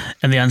data?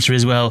 And the answer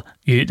is, well,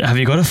 have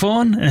you got a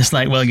phone? And it's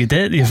like, well,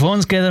 your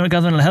phone's gathering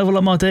a hell of a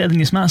lot more data than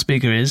your smart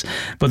speaker is.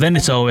 But then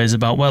it's always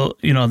about, well,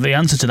 the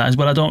answer to that is,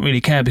 well, I don't really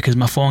care because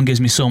my phone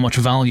gives me so much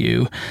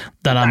value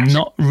that I'm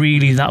not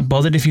really that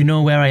bothered if you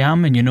know where I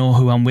am and you know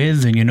who I'm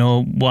with and you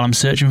know what I'm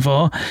searching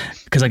for,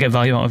 because I get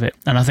value out of it.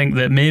 And I think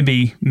that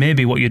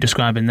maybe what you're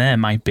describing there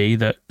might be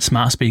that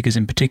smart speakers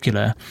in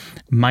particular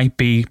might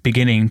be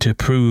beginning to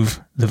prove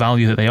the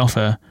value that they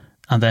offer,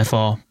 and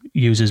therefore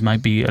users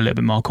might be a little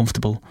bit more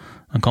comfortable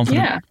and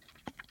confident.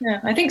 Yeah,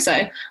 I think so.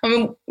 I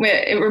mean,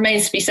 it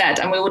remains to be said,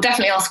 and we will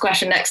definitely ask the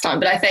question next time.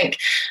 But I think,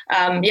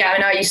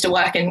 I used to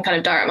work in kind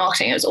of direct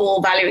marketing. It was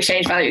all value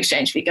exchange.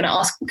 If you're going to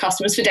ask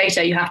customers for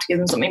data, you have to give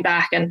them something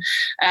back. And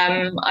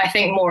I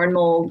think more and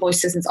more voice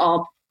assistants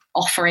are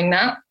offering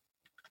that.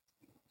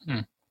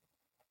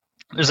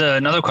 There's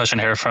another question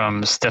here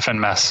from Stefan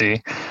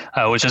Massey,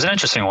 which is an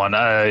interesting one.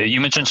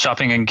 You mentioned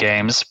shopping and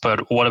games,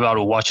 but what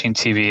about watching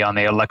TV on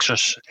the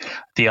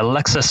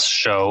Alexa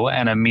show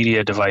and a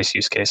media device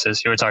use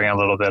cases? You were talking a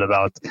little bit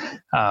about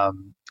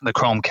the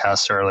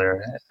Chromecast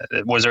earlier.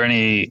 Was there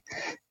any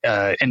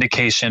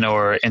indication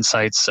or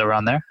insights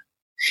around there?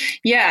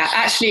 Yeah,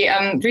 actually,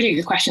 really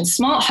good question.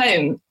 Smart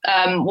home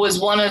was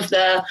one of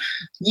the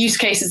use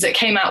cases that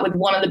came out with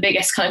one of the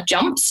biggest kind of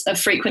jumps of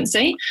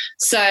frequency.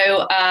 So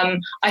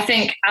I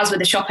think, as with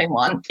the shopping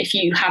one, if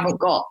you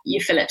haven't got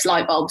your Philips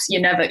light bulbs,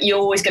 you're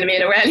always going to be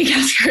in a rarely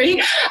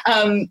category.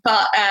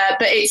 But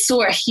it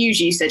saw a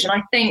huge usage, and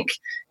I think,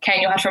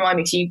 Kane, you'll have to remind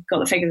me because you've got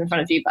the figures in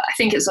front of you, but I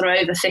think it's sort of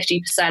over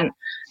 50%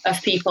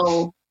 of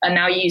people are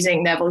now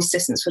using their voice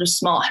assistants for the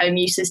smart home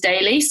uses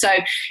daily. So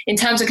in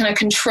terms of kind of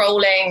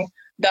controlling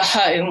the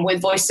home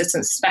with voice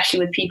assistants, especially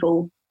with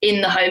people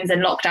in the homes in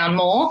lockdown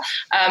more,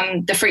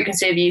 the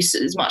frequency of use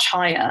is much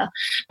higher.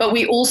 But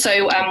we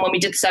also, when we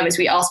did the surveys,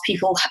 we asked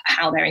people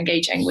how they're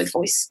engaging with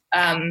voice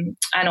and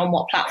on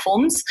what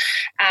platforms.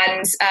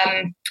 And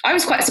I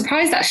was quite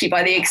surprised actually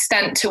by the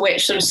extent to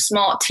which sort of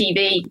smart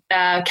TV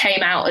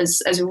came out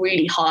as a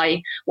really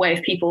high way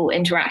of people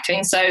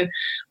interacting. So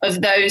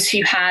of those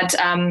who had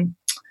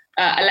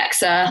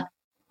Alexa,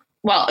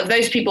 well, of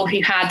those people who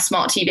had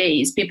smart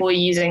TVs, people were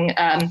using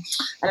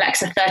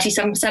Alexa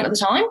 37% of the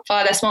time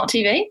via their smart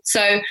TV.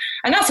 So,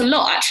 and that's a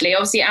lot actually.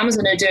 Obviously,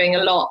 Amazon are doing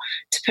a lot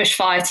to push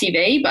Fire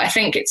TV, but I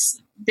think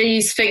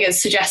these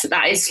figures suggest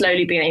that is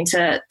slowly beginning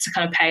to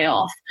kind of pay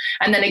off.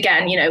 And then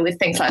again, with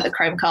things like the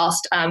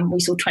Chromecast, we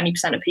saw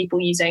 20% of people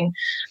using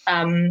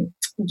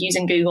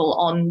Google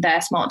on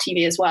their smart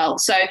TV as well.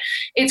 So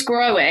it's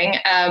growing.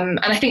 And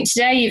I think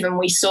today even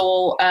we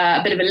saw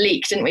a bit of a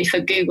leak, didn't we, for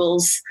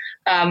Google's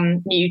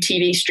new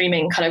TV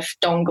streaming kind of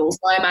dongles.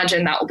 I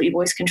imagine that will be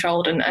voice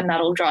controlled and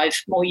that'll drive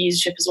more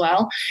usership as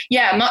well.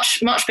 Yeah,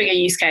 much bigger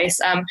use case.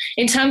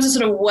 In terms of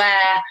sort of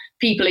where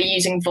people are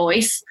using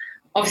voice,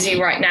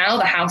 obviously right now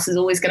the house is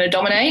always going to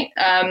dominate.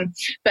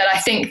 But I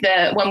think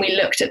that when we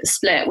looked at the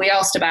split, we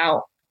asked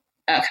about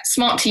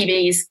smart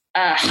TVs,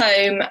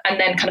 home, and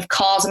then kind of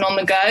cars and on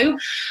the go,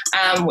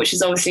 which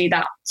is obviously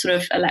that sort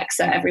of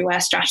Alexa everywhere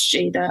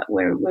strategy that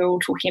we're all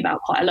talking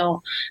about quite a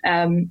lot.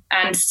 And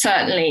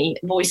certainly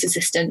voice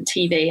assistant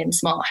TV and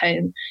smart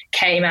home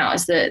came out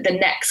as the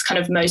next kind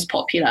of most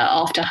popular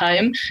after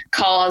home.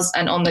 Cars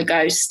and on the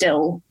go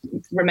still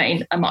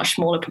remain a much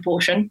smaller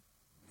proportion.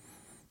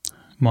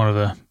 More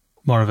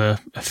of a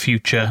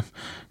future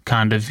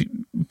kind of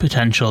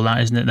potential, that,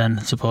 isn't it then,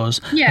 I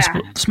suppose? Yeah.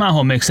 Smart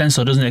home makes sense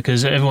though, doesn't it?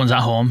 Because everyone's at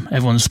home,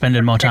 everyone's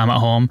spending more time at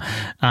home,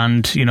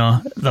 and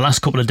the last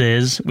couple of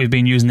days we've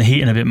been using the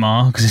heating a bit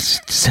more because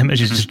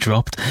temperature's just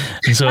dropped.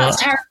 And so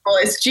that's terrible.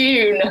 It's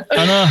June.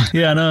 I know.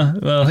 Yeah, I know.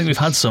 Well, I think we've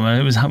had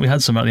summer. We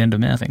had summer at the end of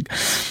May, I think.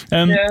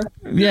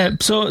 Yeah.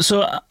 So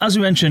as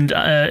we mentioned,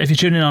 if you're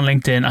tuning in on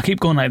LinkedIn, I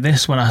keep going like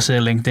this when I say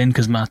LinkedIn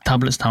because my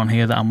tablet's down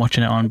here that I'm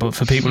watching it on. But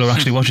for people who are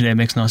actually watching it, it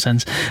makes no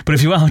sense. But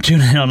if you are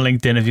tuning in on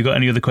LinkedIn, if you've got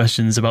any other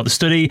questions about the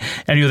study,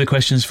 any other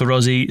questions for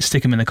Rosie,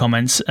 stick them in the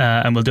comments,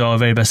 and we'll do our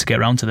very best to get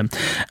around to them.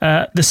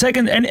 The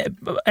second,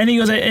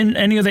 any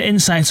other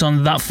insights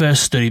on that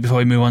first study before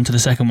we move on to the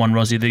second one,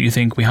 Rosie, that you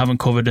think we haven't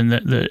covered and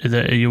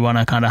that you want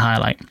to kind of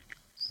highlight?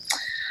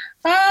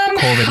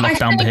 COVID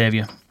lockdown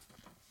behaviour.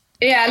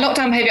 Yeah,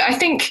 lockdown behaviour. I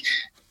think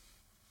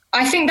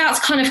that's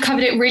kind of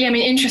covered it really. I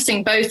mean,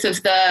 interesting. Both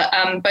of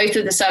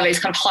the surveys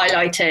kind of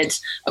highlighted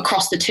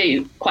across the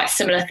two quite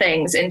similar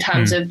things in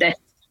terms of this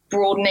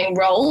broadening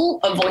role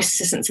of voice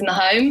assistants in the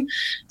home.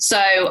 So,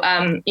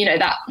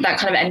 that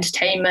kind of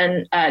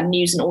entertainment,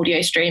 news and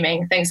audio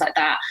streaming, things like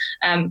that.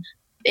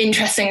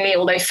 Interestingly,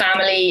 although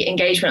family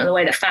engagement and the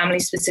way that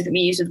families specifically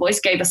use the voice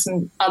gave us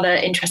some other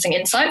interesting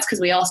insights because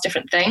we asked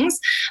different things.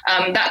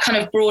 That kind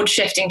of broad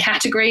shift in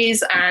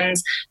categories and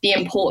the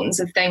importance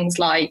of things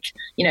like,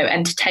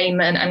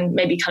 entertainment and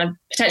maybe kind of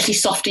potentially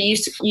softer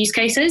use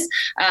cases.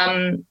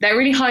 They're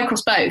really high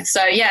across both.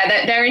 So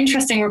yeah, they're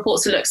interesting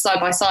reports to look side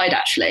by side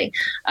actually.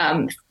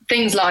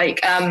 Things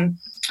like,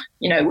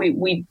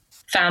 we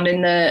found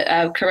in the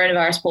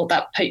coronavirus report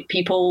that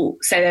people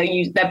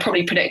say they'll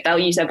probably predict they'll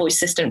use their voice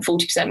assistant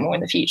 40% more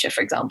in the future,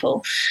 for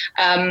example.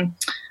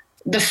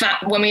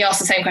 When we asked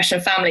the same question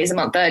of families a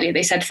month earlier,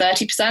 they said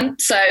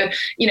 30%. So,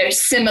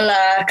 similar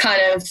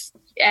kind of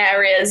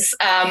areas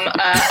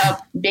are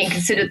being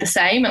considered the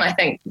same. And I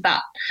think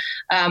that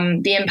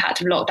the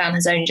impact of lockdown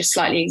has only just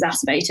slightly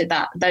exacerbated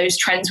those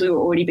trends we were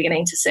already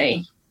beginning to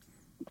see.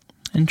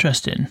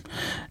 Interesting.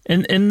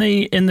 In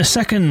the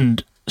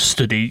second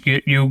study,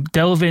 you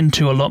delve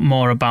into a lot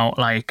more about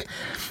like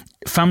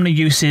family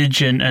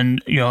usage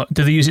and do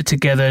they use it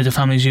together, do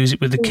families use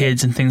it with the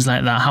kids and things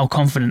like that, how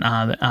confident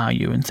are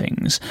you and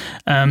things,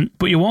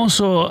 but you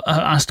also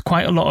asked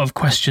quite a lot of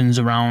questions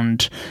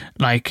around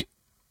like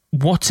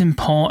what's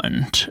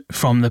important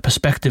from the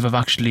perspective of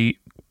actually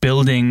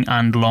building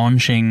and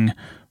launching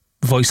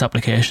voice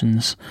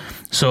applications.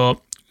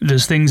 So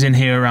there's things in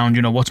here around,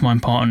 what's more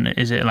important?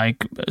 Is it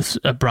like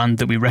a brand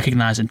that we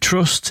recognize and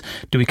trust?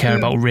 Do we care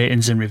about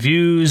ratings and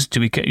reviews? Do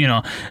we care,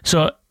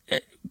 so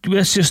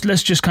let's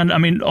just kind of, I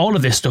mean, all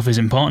of this stuff is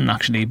important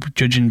actually,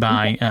 judging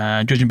by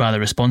the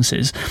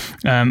responses.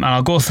 And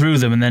I'll go through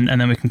them and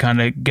then we can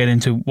kind of get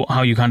into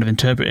how you kind of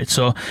interpret it.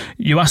 So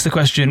you asked the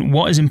question,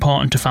 what is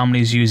important to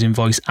families using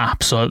voice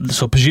apps?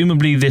 So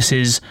presumably this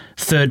is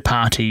third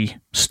party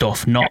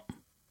stuff, not,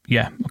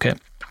 okay.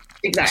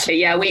 Exactly.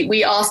 Yeah,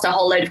 we asked a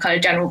whole load of kind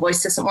of general voice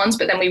assistant ones,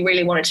 but then we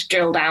really wanted to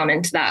drill down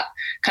into that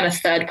kind of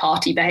third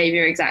party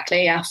behavior.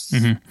 Exactly. Yeah.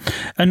 Mm-hmm.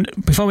 And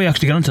before we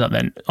actually get onto that,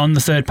 then on the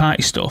third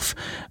party stuff,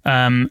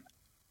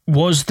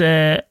 was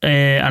there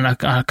and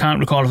I can't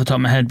recall off the top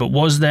of my head, but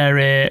was there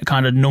a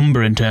kind of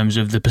number in terms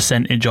of the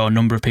percentage or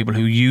number of people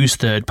who use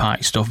third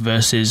party stuff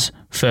versus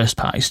first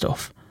party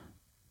stuff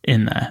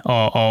in there,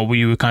 or were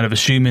you kind of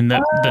assuming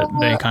that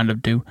they kind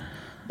of do?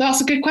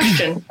 That's a good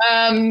question.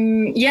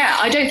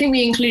 I don't think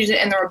we included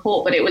it in the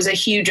report, but it was a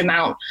huge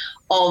amount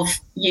of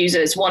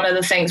users. One of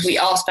the things we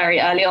asked very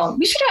early on,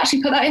 we should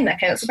actually put that in there,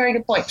 Ken, that's a very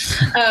good point.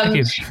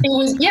 It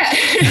was,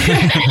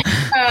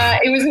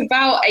 it was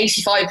about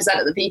 85%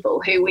 of the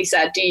people who we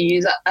said, do you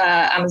use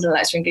Amazon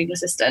Alexa and Google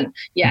Assistant?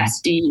 Yes.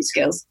 Do you use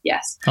Skills?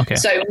 Yes. Okay.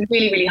 So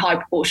really, really high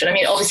proportion. I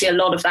mean, obviously a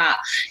lot of that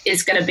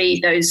is going to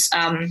be those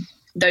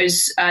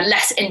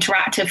less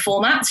interactive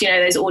formats,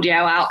 those audio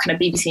out, kind of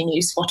BBC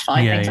News,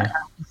 Spotify, things like that.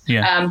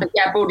 Yeah. But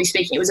broadly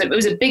speaking, it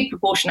was a big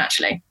proportion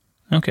actually.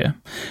 Okay.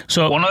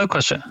 So one other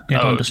question,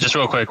 just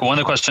real quick. One of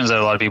the questions that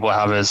a lot of people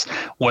have is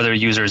whether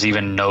users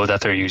even know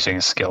that they're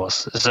using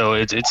Skills. So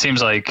it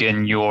seems like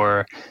in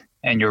your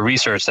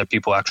research that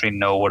people actually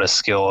know what a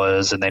skill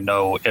is and they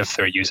know if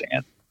they're using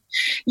it.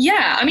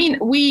 Yeah, I mean,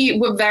 we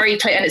were very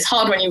clear, and it's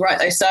hard when you write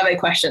those survey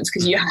questions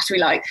because you have to be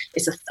like,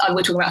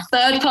 we're talking about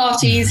third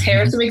parties.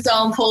 Here are some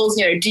examples.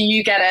 Do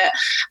you get it?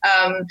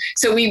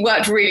 So we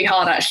worked really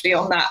hard actually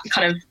on that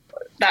kind of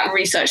that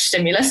research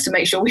stimulus to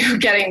make sure we were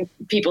getting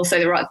people say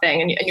the right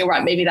thing. And you're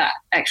right, maybe that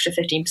extra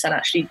 15%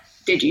 actually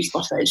did use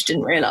Spotify, I just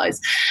didn't realize.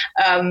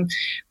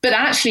 But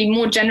actually,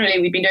 more generally,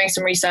 we've been doing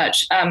some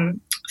research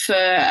for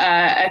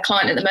a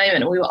client at the moment,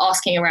 and we were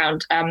asking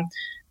around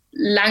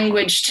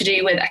language to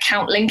do with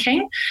account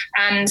linking.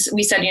 And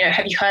we said,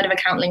 have you heard of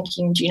account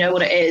linking? Do you know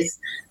what it is?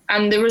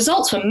 And the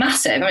results were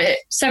massive. I mean,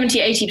 70,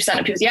 80%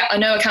 of people, I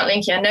know account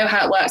linking, I know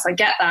how it works, I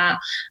get that.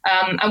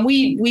 And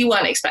we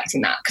weren't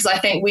expecting that because I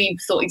think we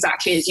thought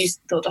exactly as you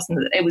thought, Dustin,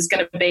 that it was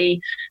going to be,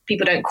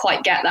 people don't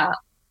quite get that.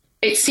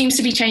 It seems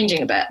to be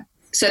changing a bit.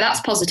 So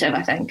that's positive,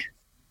 I think.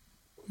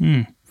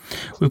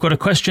 We've got a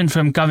question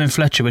from Gavin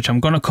Fletcher, which I'm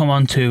going to come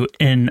on to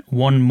in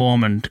one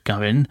moment,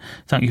 Gavin.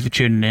 Thank you for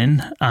tuning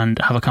in, and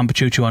have a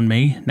campuchuchu on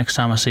me next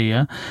time I see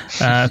you.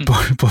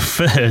 But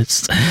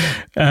first,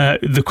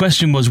 the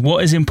question was,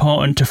 what is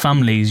important to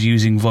families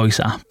using voice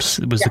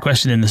apps? Was the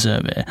question in the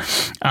survey.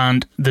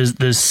 And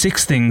there's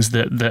 6 things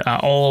that are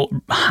all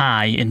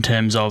high in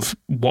terms of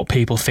what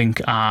people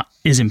think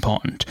is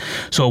important.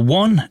 So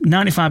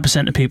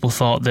 95% of people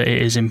thought that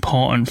it is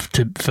important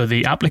for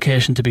the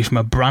application to be from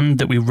a brand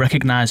that we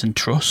recognise and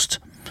trust.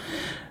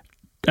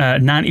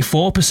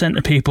 94%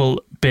 of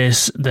people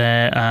base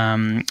their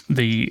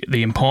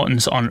the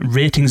importance on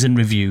ratings and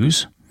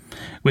reviews,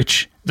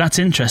 which that's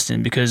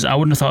interesting because I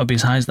wouldn't have thought it'd be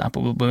as high as that,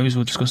 but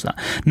we'll discuss that.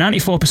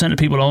 94% of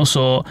people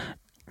also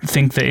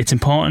think that it's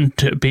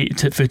important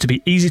for it to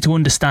be easy to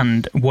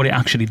understand what it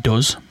actually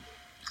does.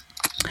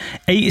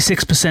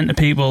 86% of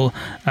people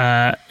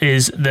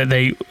is that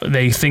they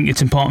think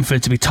it's important for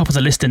it to be top of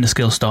the list in the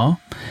skill store.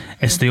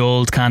 It's the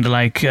old kind of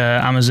like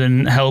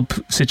Amazon help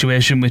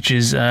situation, which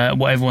is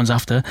what everyone's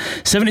after.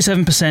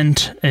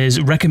 77% is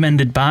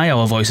recommended by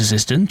our voice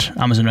assistant,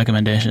 Amazon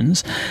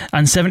recommendations,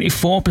 and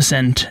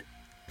 74%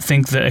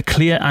 think that a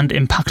clear and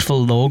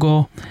impactful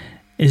logo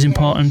is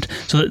important.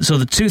 So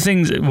the 2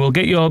 things, we'll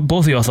get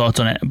both of your thoughts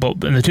on it, but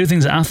the 2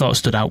 things that I thought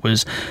stood out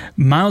was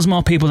miles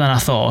more people than I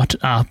thought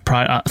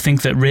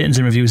think that ratings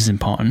and reviews is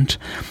important,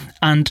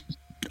 and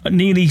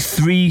nearly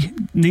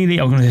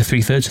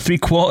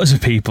 3/4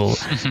 of people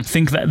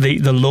think that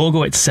the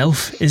logo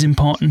itself is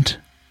important.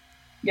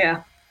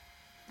 Yeah.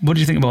 What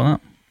do you think about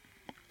that?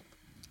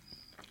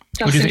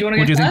 Dustin, what do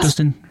you think,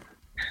 Dustin?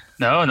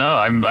 No,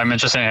 I'm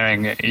interested in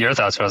hearing your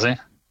thoughts, Rosie.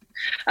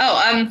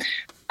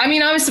 I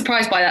mean, I was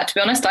surprised by that, to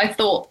be honest. I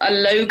thought a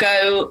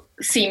logo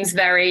seems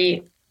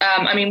very,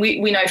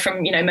 we know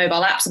from,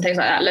 mobile apps and things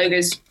like that,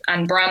 logos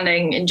and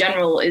branding in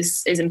general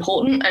is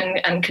important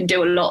and can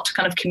do a lot to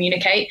kind of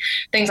communicate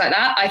things like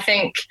that. I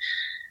think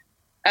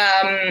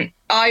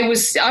I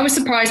was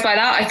surprised by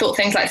that. I thought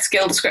things like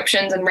skill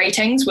descriptions and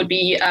ratings would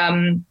be,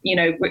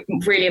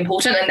 really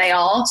important, and they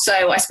are.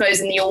 So I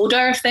suppose in the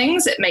order of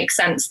things, it makes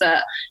sense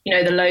that,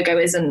 the logo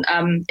isn't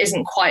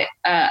quite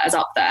as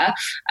up there.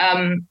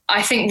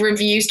 I think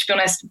reviews, to be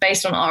honest,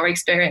 based on our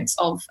experience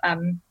of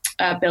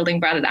building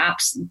branded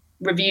apps,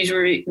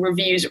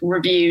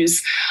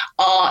 reviews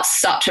are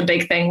such a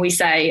big thing, we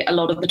say a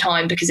lot of the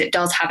time, because it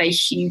does have a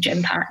huge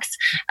impact.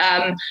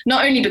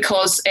 Not only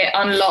because it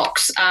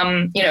unlocks,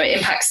 it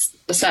impacts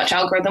the search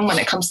algorithm when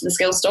it comes to the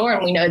skill store,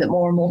 and we know that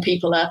more and more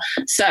people are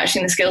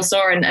searching the skill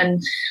store,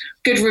 and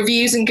good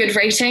reviews and good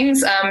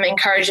ratings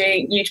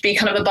encouraging you to be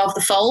kind of above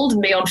the fold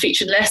and be on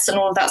featured lists and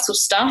all of that sort of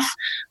stuff.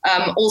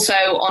 Also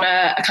on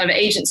a kind of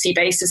agency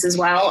basis as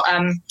well,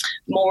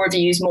 more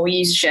reviews, more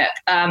usership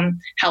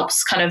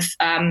helps kind of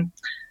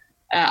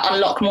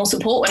unlock more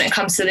support when it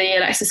comes to the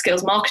Alexa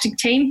Skills marketing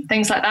team,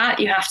 things like that.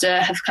 You have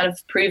to have kind of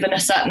proven a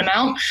certain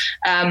amount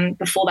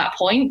before that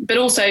point. But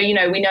also, we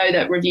know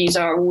that reviews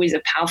are always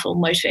a powerful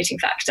motivating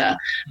factor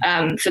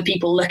for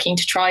people looking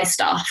to try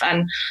stuff.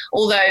 And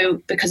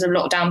although because of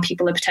lockdown,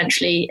 people are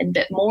potentially in a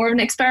bit more of an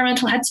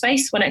experimental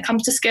headspace when it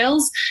comes to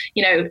skills,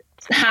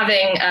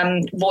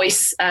 having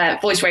voice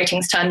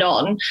ratings turned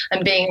on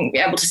and being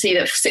able to see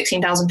that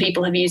 16,000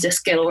 people have used this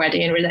skill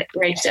already and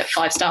rated it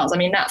 5 stars. I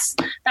mean, that's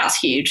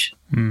huge.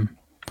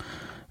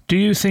 Do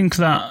you think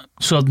that,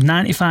 so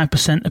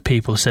 95% of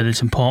people said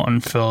it's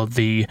important for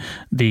the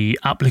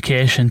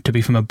application to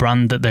be from a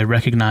brand that they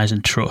recognise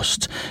and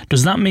trust.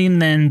 Does that mean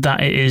then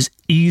that it is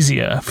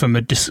easier from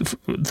the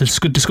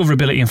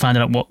discoverability and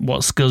finding out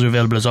what skills are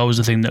available is always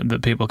the thing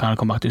that people kind of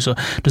come back to. So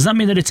does that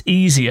mean that it's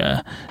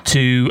easier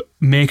to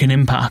make an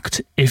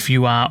impact if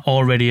you are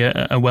already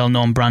a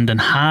well-known brand, and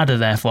harder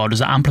therefore? Does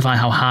that amplify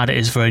how hard it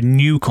is for a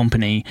new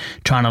company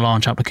trying to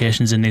launch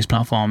applications in these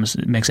platforms?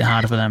 It makes it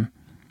harder for them?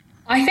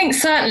 I think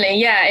certainly,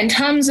 yeah. In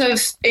terms of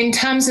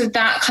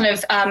that kind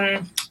of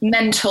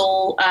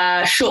mental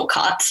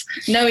shortcut,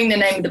 knowing the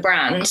name of the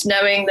brand,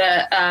 knowing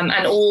that,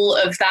 and all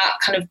of that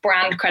kind of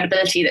brand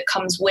credibility that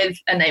comes with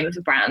a name of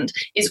a brand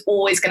is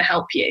always going to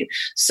help you.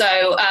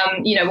 So,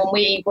 when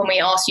we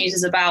ask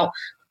users about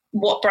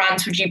what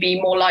brands would you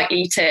be more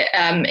likely to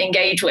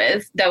engage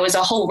with, there was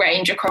a whole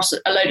range across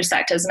a load of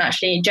sectors, and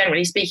actually,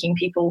 generally speaking,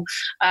 people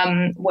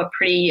were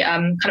pretty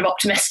kind of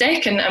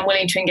optimistic and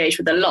willing to engage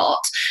with a lot.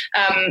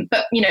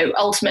 But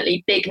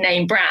ultimately, big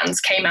name brands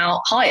came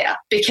out higher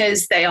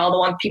because they are the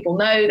ones people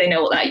know. They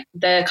know what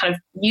the kind of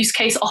use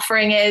case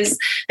offering is.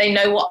 They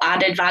know what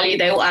added value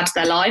they will add to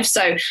their lives.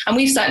 So, and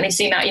we've certainly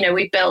seen that.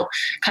 We've built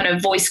kind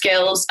of voice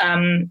skills,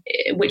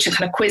 which are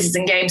kind of quizzes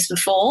and games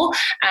before,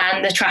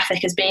 and the traffic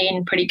has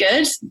been pretty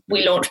good.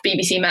 We launched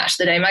BBC Match of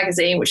the Day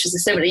magazine, which is a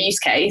similar use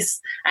case,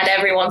 and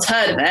everyone's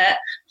heard of it,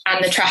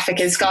 and the traffic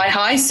is sky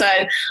high. So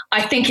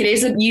I think it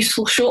is a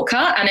useful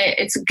shortcut, and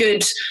it's a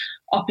good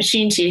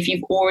opportunity if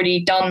you've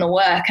already done the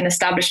work and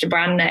established a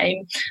brand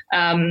name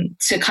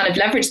to kind of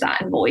leverage that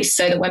in voice,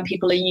 so that when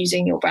people are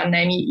using your brand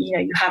name,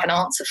 you have an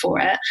answer for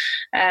it.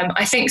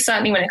 I think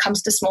certainly when it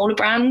comes to smaller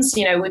brands,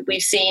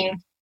 we've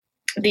seen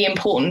the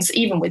importance,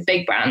 even with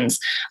big brands,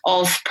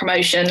 of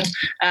promotion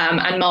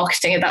and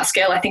marketing at that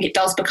scale. I think it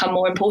does become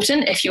more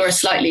important if you're a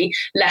slightly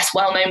less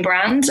well-known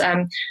brand.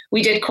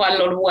 We did quite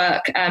a lot of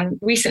work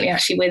recently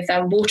actually with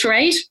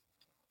WaterAid,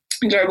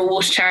 a global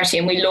water charity,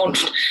 and we've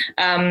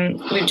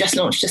just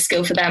launched a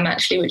skill for them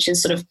actually, which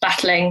is sort of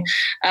battling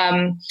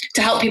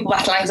to help people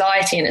battle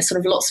anxiety, and it's sort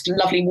of lots of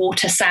lovely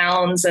water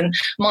sounds and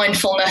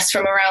mindfulness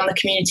from around the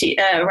communities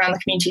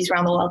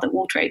around the world that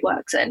WaterAid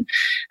works in.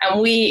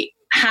 And we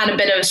had a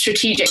bit of a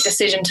strategic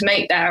decision to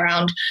make there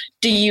around,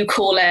 do you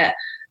call it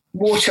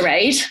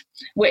WaterAid,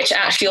 which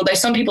actually, although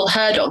some people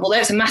heard of, although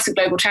it's a massive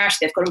global charity,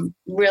 they've got a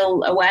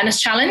real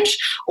awareness challenge,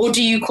 or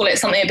do you call it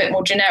something a bit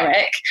more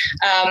generic,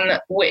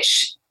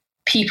 which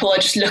people are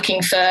just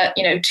looking for,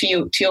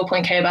 to your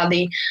point, Kay,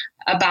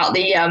 about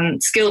the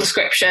skill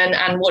description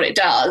and what it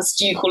does.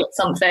 Do you call it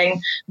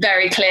something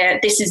very clear?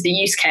 This is the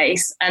use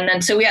case. And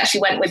then, so we actually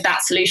went with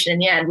that solution in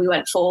the end. We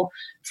went for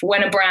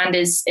when a brand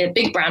is a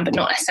big brand, but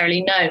not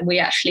necessarily known, we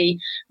actually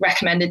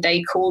recommended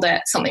they called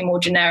it something more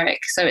generic.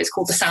 So it's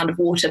called The Sound of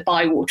Water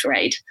by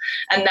WaterAid.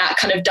 And that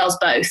kind of does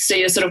both. So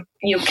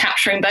you're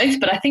capturing both.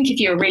 But I think if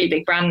you're a really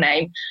big brand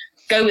name,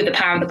 go with the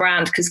power of the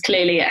brand, because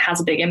clearly it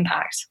has a big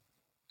impact.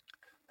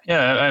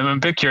 Yeah, I'm a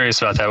bit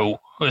curious about that.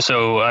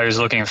 So I was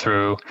looking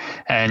through,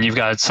 and you've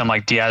got some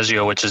like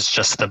Diageo, which is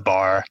just the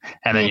bar,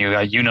 and then you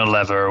got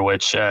Unilever,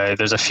 which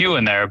there's a few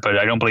in there, but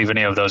I don't believe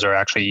any of those are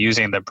actually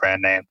using the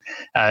brand name.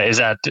 Is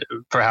that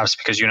perhaps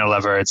because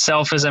Unilever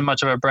itself isn't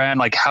much of a brand?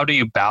 Like, how do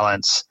you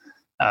balance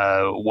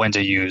when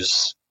to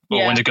use?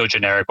 Yeah. When to go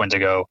generic, when to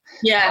go...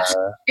 Yeah,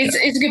 it's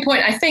a good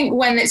point. I think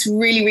when it's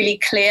really, really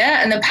clear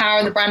and the power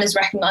of the brand is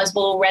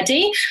recognizable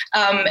already,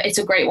 it's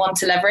a great one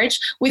to leverage.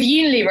 With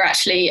Unilever,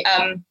 actually,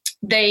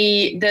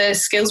 the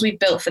skills we've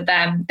built for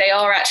them, they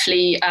are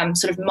actually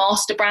sort of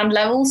master brand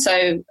level.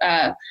 So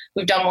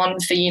we've done one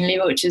for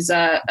Unilever, which is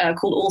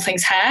called All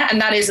Things Hair, and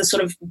that is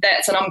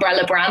that's an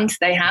umbrella brand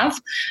they have.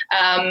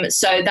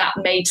 So that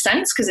made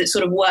sense because it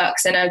sort of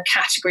works in a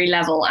category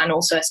level and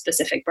also a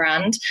specific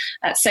brand.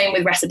 Same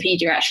with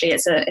Recipedia, actually,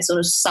 it's a sort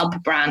of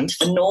sub brand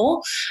for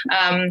Knorr.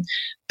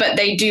 But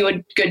they do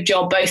a good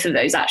job, both of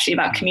those, actually,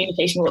 about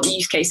communicating what the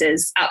use case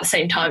is at the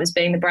same time as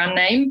being the brand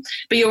name.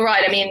 But you're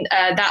right. I mean,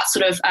 that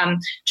sort of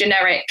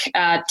generic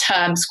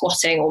term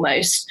squatting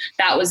almost,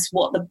 that was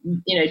what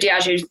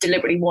Diageo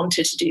deliberately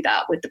wanted to do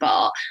that with the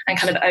bar and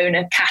kind of own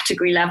a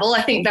category level.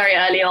 I think very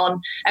early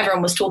on,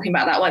 everyone was talking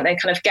about that, weren't they?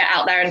 Kind of get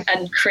out there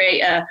and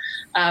create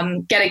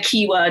get a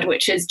keyword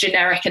which is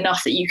generic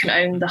enough that you can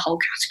own the whole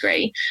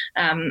category.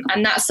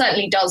 And that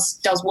certainly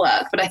does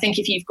work. But I think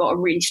if you've got a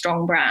really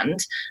strong brand,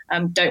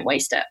 don't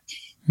waste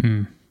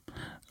it.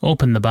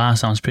 Open the bar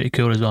sounds pretty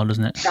cool as well,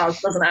 doesn't it? It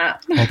does, doesn't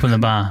it? Open the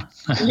bar.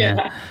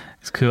 Yeah.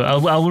 It's cool.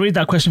 I'll read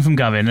that question from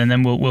Gavin, and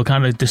then we'll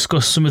kind of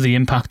discuss some of the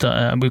impact.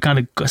 We've kind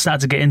of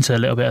started to get into a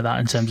little bit of that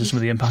in terms of some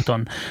of the impact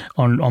on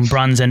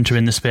brands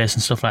entering the space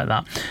and stuff like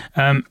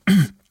that.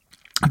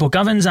 But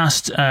Gavin's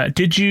asked,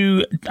 did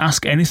you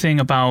ask anything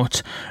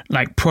about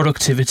like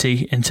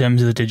productivity in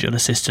terms of the digital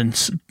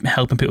assistants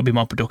helping people be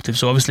more productive?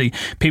 So obviously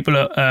people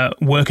are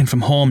working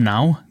from home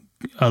now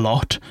a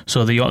lot,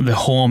 so the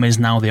home is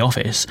now the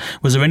office.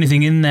 Was there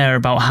anything in there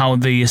about how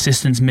the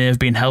assistants may have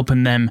been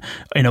helping them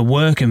in a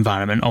work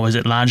environment, or was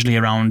it largely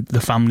around the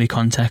family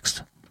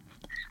context?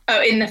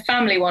 Oh, in the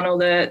family one or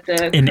the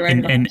in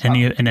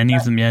any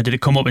of them? Yeah. Did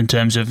it come up in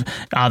terms of,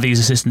 are these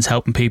assistants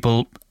helping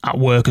people at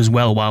work as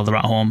well while they're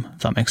at home?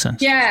 If that makes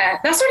sense. Yeah,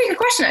 that's a really good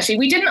question. Actually,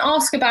 we didn't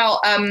ask about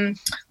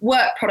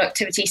work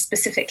productivity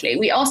specifically.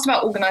 We asked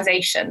about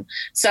organisation.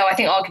 So I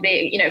think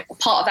arguably,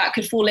 part of that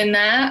could fall in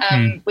there.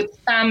 With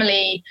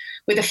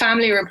the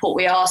family report,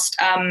 we asked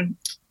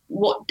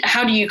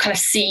how do you kind of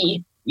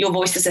see your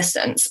voice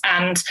assistants?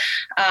 And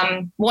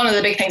one of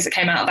the big things that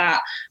came out of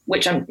that,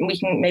 which we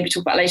can maybe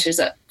talk about later, is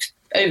that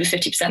over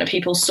 50% of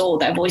people saw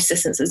their voice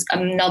assistants as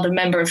another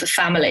member of the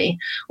family,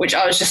 which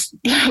I was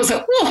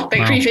like, oh, a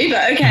bit creepy,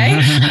 but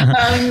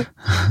okay.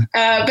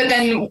 But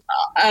then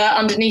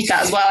underneath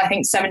that as well, I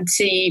think 7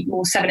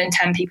 in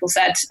 10 people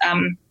said,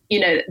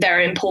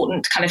 they're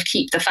important to kind of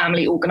keep the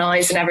family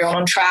organised and everyone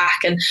on track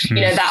and,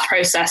 that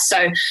process.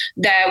 So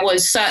there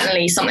was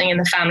certainly something in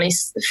the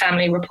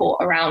family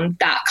report around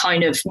that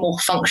kind of more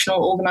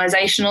functional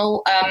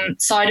organisational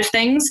side of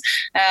things.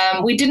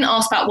 We didn't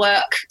ask about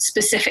work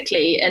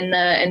specifically in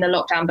the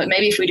lockdown, but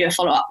maybe if we do a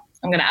follow-up,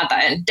 I'm going to add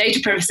that in.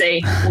 Data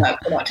privacy, work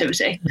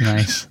productivity.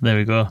 Nice. There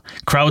we go.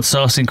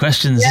 Crowdsourcing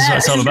questions. Yeah,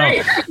 this is what it's all about.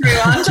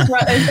 Everyone, just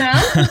write those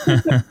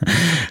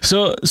down.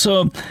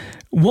 So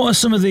what are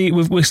some of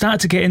we've started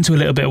to get into a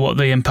little bit what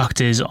the impact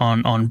is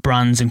on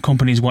brands and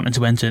companies wanting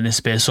to enter this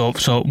space.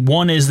 So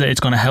one is that it's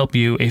going to help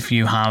you if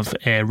you have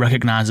a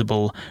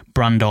recognizable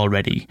brand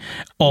already,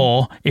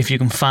 or if you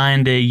can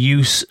find a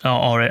use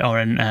or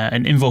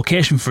an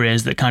invocation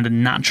phrase that kind of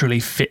naturally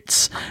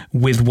fits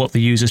with what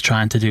the user's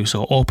trying to do.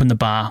 So open the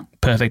bar,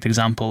 perfect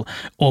example.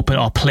 Open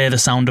or play the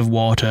sound of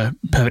water,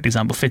 perfect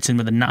example. Fits in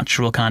with a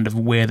natural kind of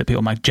way that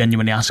people might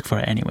genuinely ask for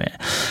it anyway.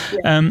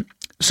 Yeah.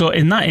 So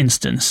in that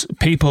instance,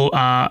 people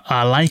are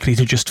likely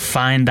to just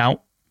find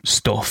out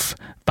stuff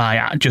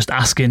by just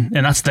asking,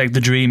 and that's like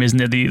the dream,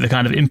 isn't it? The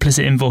kind of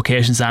implicit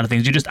invocation side of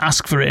things. You just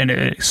ask for it and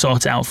it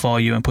sorts it out for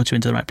you and puts you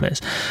into the right place.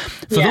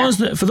 For those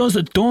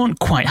that don't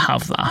quite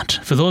have that,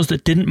 for those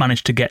that didn't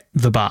manage to get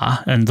the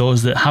bar, and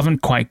those that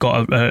haven't quite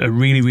got a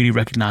really, really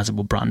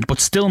recognizable brand, but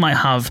still might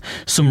have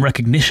some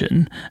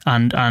recognition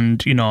and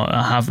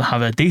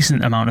have a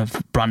decent amount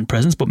of brand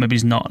presence, but maybe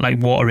it's not, like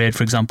WaterAid,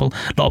 for example.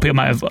 A lot of people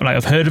might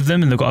have heard of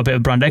them and they've got a bit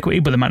of brand equity,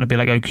 but they might not be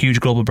like a huge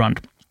global brand.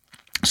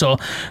 So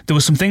there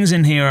were some things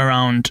in here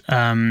around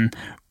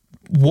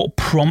what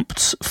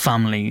prompts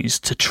families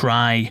to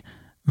try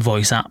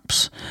voice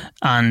apps,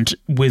 and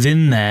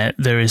within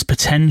there is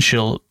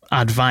potential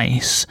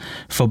advice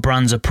for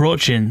brands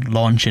approaching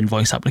launching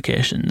voice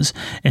applications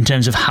in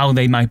terms of how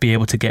they might be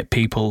able to get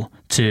people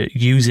to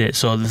use it.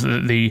 So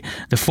the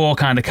four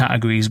kind of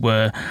categories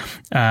were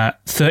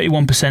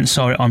 31%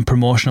 saw it on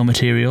promotional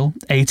material,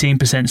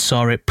 18%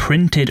 saw it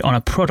printed on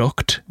a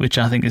product, which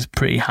I think is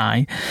pretty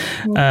high,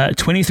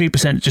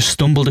 23% just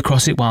stumbled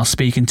across it while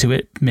speaking to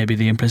it, maybe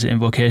the implicit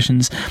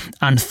invocations,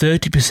 and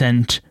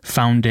 30%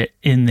 found it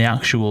in the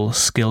actual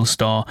skill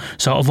store.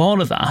 So out of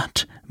all of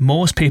that,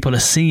 most people are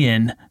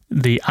seeing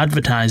the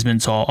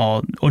advertisements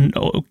or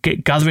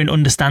gathering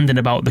understanding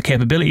about the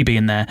capability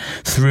being there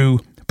through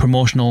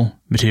promotional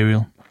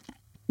material.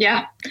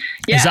 Yeah.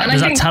 Does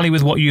that tally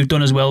with what you've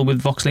done as well with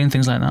Voxly and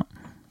things like that?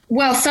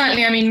 Well,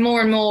 certainly. I mean,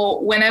 more and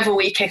more, whenever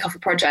we kick off a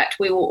project,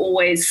 we will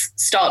always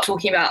start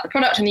talking about the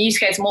product and the use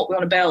case and what we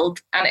want to build.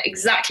 And at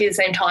exactly the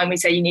same time, we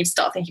say you need to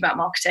start thinking about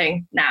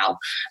marketing now,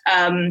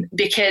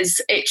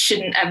 because it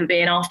shouldn't ever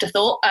be an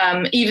afterthought.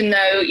 Even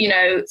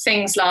though,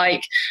 things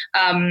like,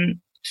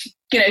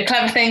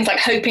 clever things like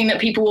hoping that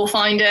people will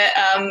find it,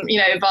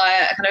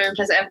 via a kind of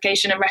implicit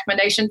invocation and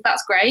recommendations,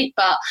 that's great.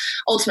 But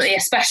ultimately,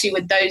 especially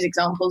with those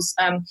examples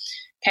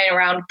came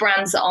around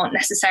brands that aren't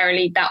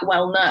necessarily that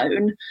well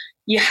known,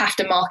 you have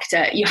to market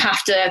it. You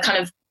have to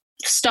kind of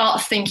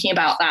start thinking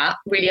about that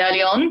really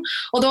early on.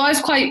 Although I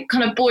was quite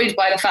kind of buoyed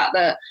by the fact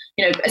that,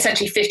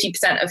 essentially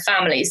 50% of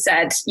families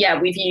said, yeah,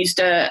 we've used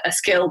a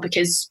skill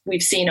because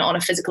we've seen it on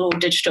a physical or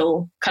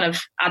digital kind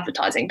of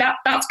advertising.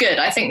 That's good.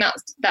 I think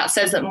that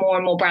says that more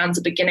and more brands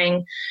are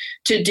beginning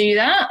to do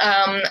that,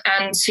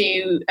 and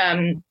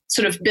to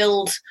sort of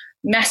build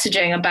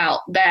messaging about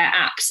their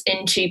apps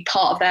into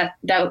part of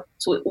their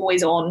sort of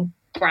always on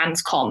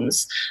brands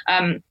comms.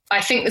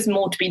 I think there's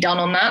more to be done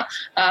on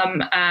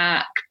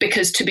that,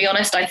 because to be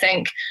honest, I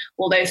think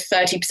although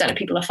 30% of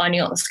people are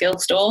finding it on the skill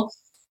store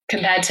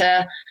compared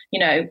to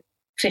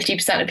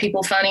 50% of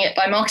people finding it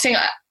by marketing,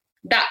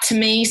 that to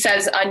me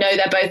says I know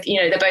they're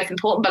both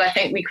important, but I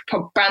think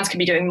brands could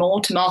be doing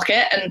more to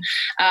market. And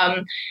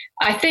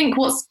I think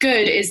what's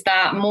good is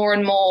that more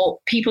and more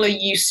people are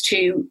used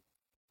to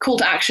call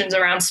to actions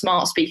around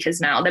smart speakers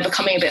now. They're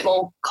becoming a bit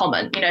more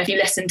common. If you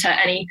listen to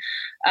any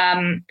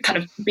kind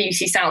of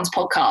BBC Sounds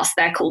podcast,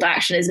 their call to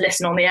action is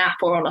listen on the app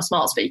or on a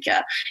smart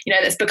speaker.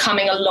 That's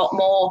becoming a lot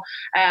more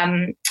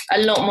kind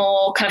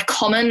of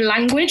common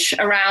language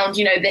around,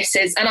 this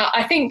is, and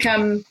I think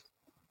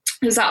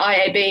there's that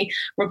IAB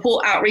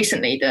report out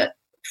recently that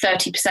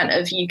 30%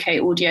 of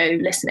UK audio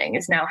listening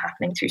is now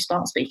happening through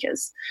smart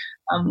speakers,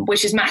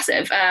 which is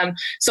massive.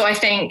 So I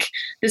think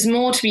there's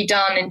more to be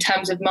done in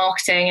terms of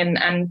marketing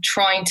and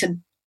trying to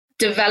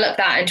develop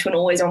that into an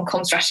always on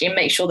comm strategy and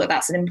make sure that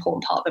that's an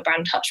important part of the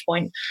brand touch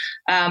point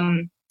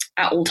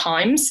at all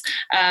times.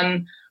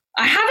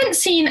 I haven't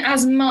seen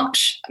as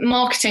much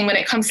marketing when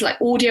it comes to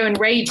like audio and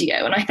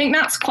radio. And I think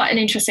that's quite an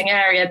interesting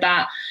area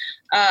that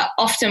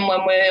often when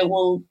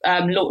we'll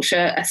launch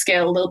a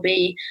skill, there'll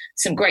be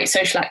some great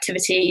social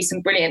activity,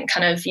 some brilliant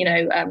kind of,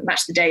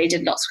 Match the Day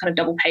did lots of kind of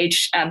double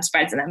page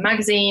spreads in their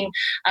magazine,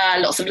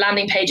 lots of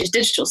landing pages,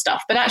 digital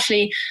stuff. But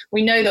actually,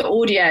 we know that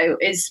audio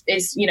is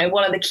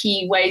one of the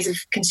key ways of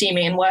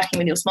consuming and working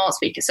with your smart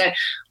speaker. So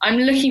I'm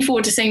looking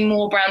forward to seeing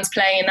more brands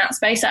playing in that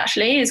space,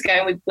 actually, is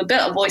going, we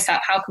built a voice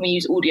app, how can we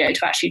use audio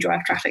to actually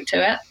drive traffic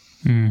to it?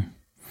 Mm.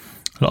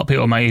 A lot of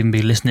people might even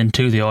be listening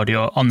to the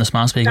audio on the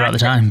smart speaker at the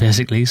time,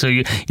 basically. So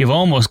you've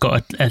almost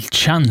got a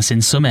chance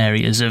in some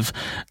areas of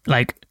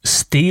like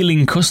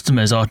stealing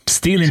customers or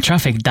stealing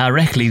traffic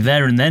directly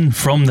there and then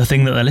from the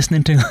thing that they're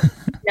listening to.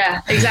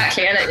 Yeah,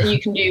 exactly. And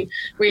you can do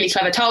really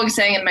clever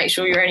targeting and make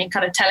sure you're only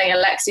kind of telling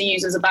Alexa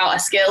users about a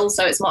skill,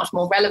 so it's much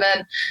more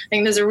relevant. I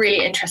think there's a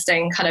really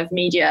interesting kind of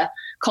media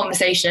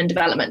conversation and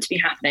development to be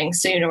happening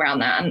soon around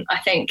that. And I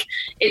think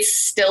it's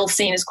still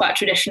seen as quite a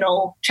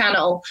traditional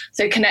channel.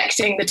 So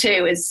connecting the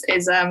two is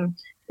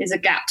a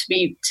gap to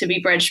be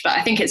bridged, but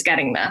I think it's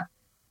getting there.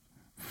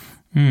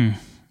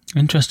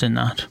 Interesting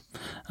that.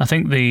 I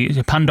think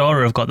the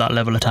Pandora have got that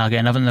level of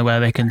targeting, haven't they, where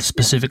they can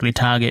specifically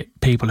target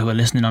people who are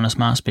listening on a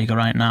smart speaker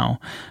right now.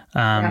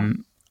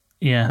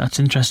 Yeah, that's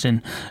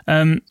interesting.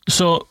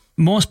 So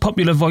most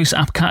popular voice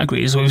app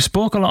categories, we've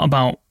spoke a lot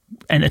about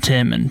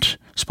entertainment,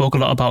 spoke a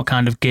lot about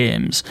kind of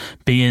games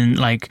being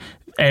like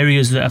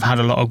areas that have had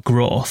a lot of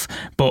growth,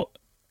 but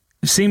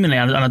seemingly,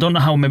 and I don't know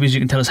how, maybe you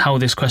can tell us how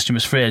this question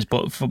was phrased,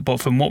 but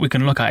from what we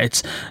can look at,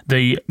 it's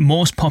the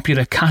most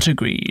popular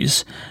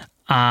categories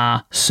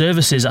are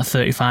services at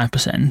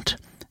 35%,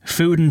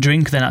 food and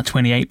drink then at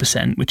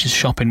 28%, which is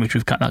shopping, which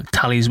we've got that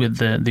tallies with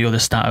the other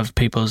stat of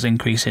people's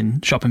increase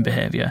in shopping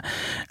behaviour,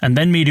 and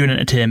then media and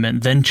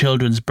entertainment, then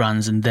children's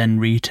brands, and then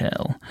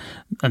retail.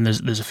 And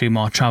there's a few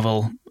more: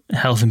 travel,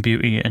 health and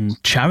beauty,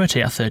 and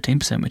charity at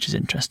 13%, which is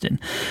interesting.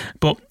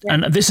 But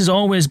and this has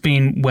always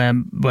been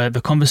where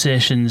the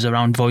conversations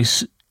around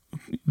voice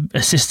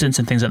assistance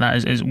and things like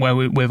that is where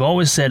we've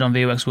always said on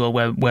VUX World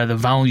where the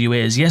value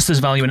is. Yes, there's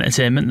value in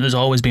entertainment. There's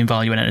always been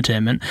value in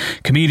entertainment.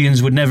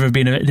 Comedians would never have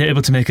been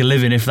able to make a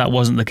living if that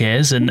wasn't the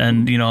case. And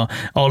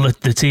all the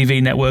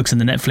TV networks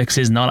and the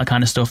Netflixes and all that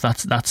kind of stuff,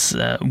 that's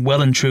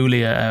well and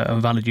truly a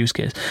valid use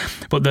case.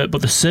 But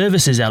the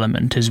services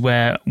element is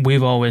where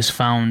we've always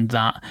found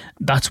that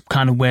that's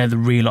kind of where the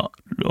real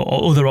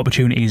other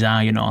opportunities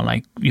are,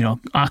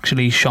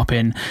 actually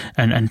shopping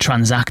and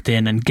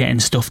transacting and getting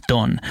stuff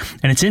done.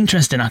 And it's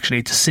interesting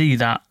actually to see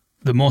that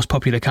the most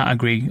popular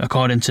category,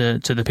 according to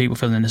the people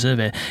filling in the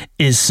survey,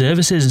 is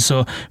services. And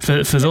so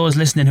for those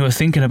listening who are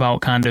thinking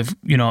about kind of,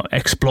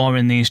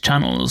 exploring these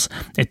channels,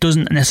 it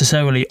doesn't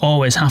necessarily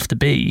always have to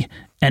be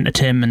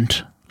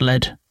entertainment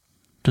led,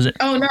 does it?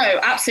 Oh, no,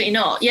 absolutely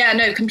not. Yeah,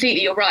 no,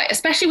 completely. You're right.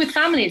 Especially with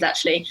families,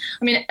 actually.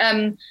 I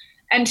mean,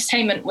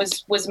 entertainment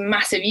was a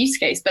massive use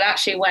case, but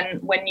actually when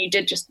we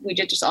did just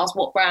ask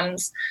what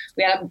brands,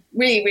 we had a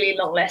really, really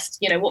long list,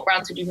 what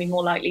brands would you be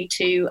more likely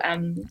to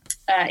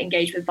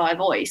engage with via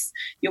voice.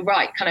 You're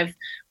right, kind of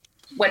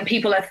when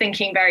people are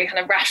thinking very kind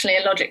of rationally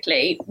and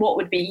logically, what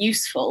would be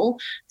useful,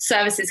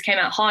 services came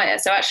out higher.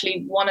 So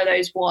actually one of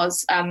those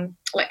was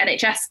like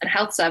NHS and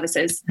health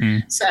services.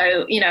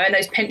 So, in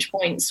those pinch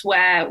points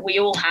where we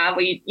all have,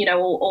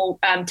 or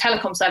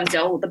telecom services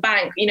or the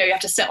bank, you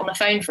have to sit on the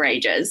phone for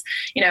ages.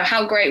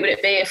 How great would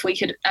it be if we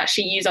could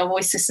actually use our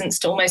voice assistants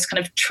to almost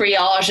kind of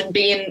triage and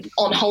be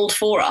on hold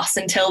for us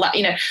until that,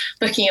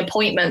 booking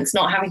appointments,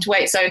 not having to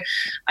wait. So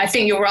I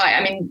think you're right.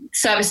 I mean,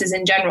 services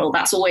in general,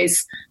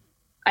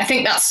 I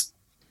think that's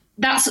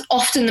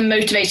often the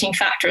motivating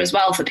factor as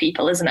well for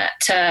people, isn't it?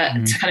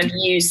 To kind of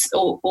use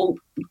or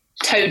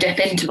toe dip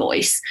into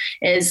voice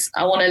is,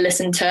 I want to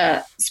listen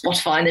to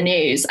Spotify and the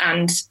news,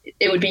 and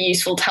it would be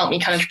useful to help me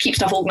kind of keep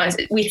stuff organized.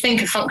 We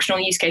think of functional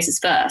use cases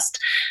first.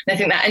 And I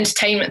think that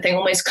entertainment thing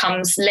almost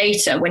comes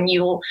later when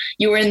you're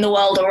in the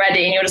world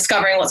already and you're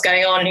discovering what's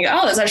going on and you go,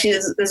 oh, there's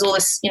all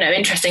this,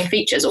 interesting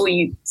features, or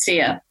you see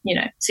an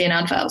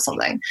advert or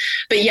something.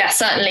 But yeah,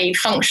 certainly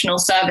functional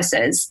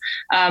services,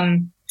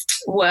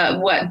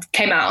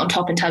 came out on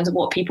top in terms of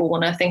what people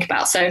want to think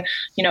about. So,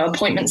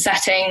 appointment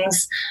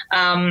settings, a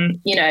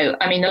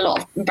lot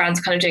of brands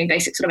are kind of doing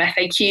basic sort of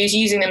FAQs,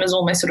 using them as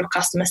almost sort of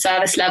customer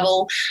service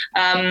level,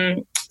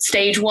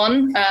 stage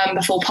one,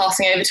 before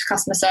passing over to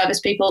customer service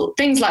people,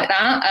 things like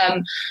that.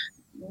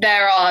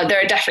 There are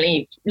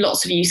definitely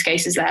lots of use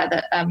cases there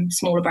that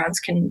smaller brands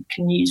can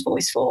use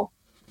voice for.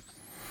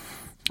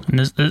 And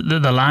there's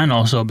the line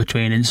also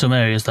between, in some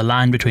areas, the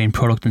line between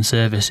product and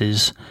service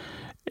is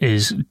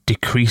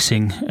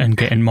decreasing and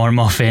getting more and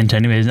more faint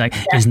anyway. Is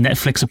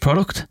Netflix a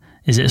product?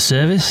 Is it a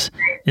service?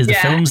 Is the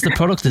films the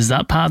product? Is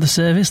that part of the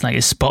service? Like,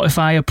 is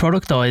Spotify a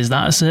product, or is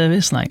that a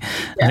service? Like,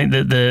 I think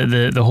that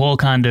the whole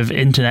kind of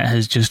internet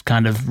has just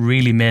kind of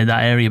really made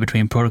that area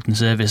between product and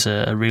service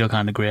a real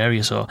kind of grey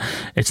area. So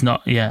it's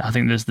not. Yeah, I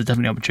think there's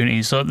definitely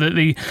opportunities. So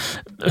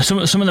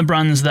some of the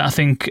brands that I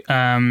think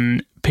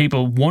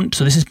people want.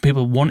 So this is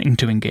people wanting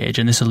to engage,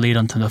 and this will lead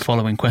on to the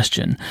following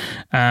question.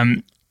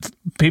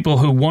 People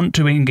who want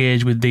to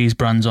engage with these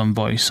brands on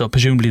voice, so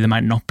presumably they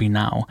might not be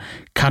now.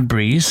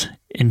 Cadbury's,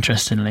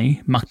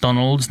 interestingly,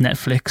 McDonald's,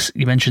 Netflix,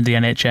 you mentioned the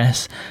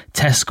NHS,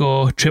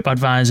 Tesco,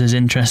 TripAdvisor's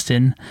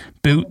interesting,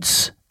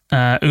 Boots,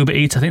 Uber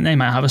Eats, I think they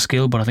might have a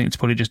skill, but I think it's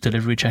probably just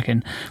delivery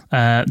checking.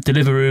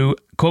 Deliveroo,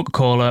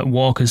 Coca-Cola,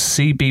 Walker's,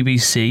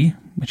 CBBC,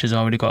 which has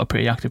already got a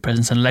pretty active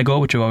presence, and Lego,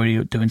 which are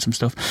already doing some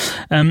stuff.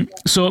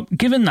 So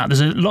given that,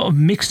 there's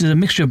a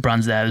mixture of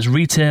brands there. There's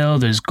retail,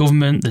 there's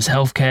government, there's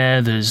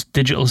healthcare, there's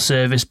digital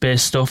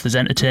service-based stuff, there's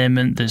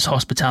entertainment, there's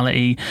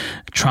hospitality,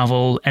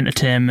 travel,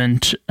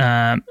 entertainment.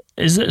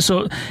 Is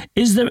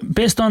there,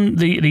 based on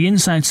the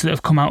insights that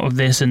have come out of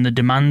this and the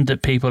demand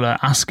that people are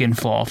asking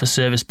for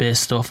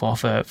service-based stuff, or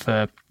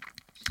for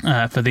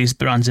these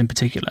brands in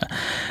particular,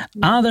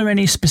 are there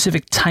any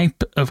specific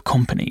type of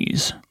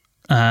companies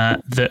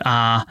that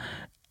are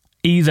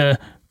either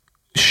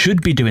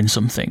should be doing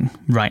something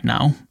right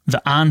now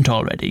that aren't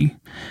already,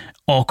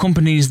 or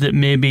companies that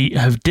maybe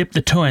have dipped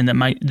the toe in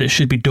that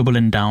should be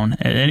doubling down?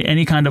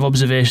 Any kind of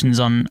observations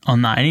on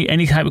that?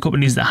 Any type of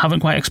companies that haven't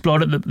quite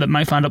explored it that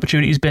might find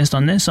opportunities based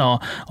on this, or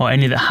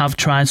any that have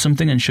tried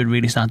something and should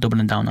really start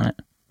doubling down on it?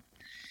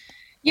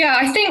 Yeah,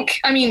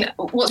 I mean,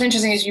 what's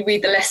interesting is you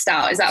read the list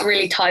out, is that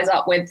really ties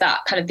up with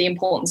that kind of the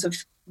importance of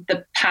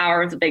the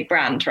power of the big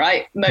brand,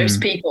 right?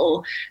 Most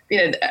people,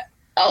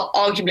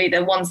 arguably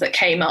the ones that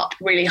came up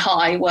really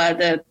high were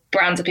the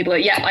brands that people go,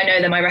 yeah, I know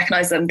them, I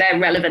recognize them, they're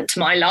relevant to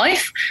my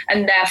life,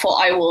 and therefore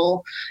I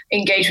will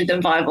engage with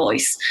them via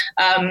voice.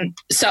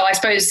 So I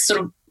suppose sort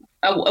of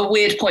a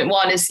weird point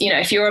one is,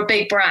 if you're a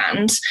big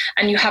brand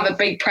and you have a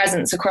big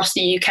presence across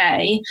the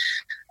UK,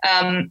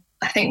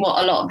 I think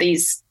what a lot of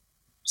these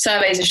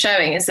surveys are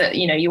showing is that,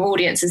 your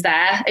audience is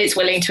there, it's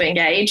willing to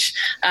engage.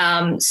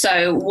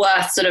 So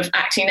worth sort of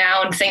acting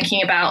now and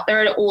thinking about,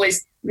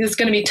 there's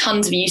going to be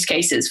tons of use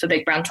cases for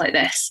big brands like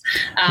this.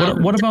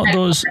 What about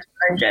those?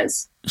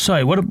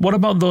 Sorry, what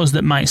about those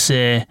that might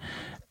say,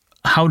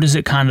 how does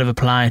it kind of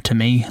apply to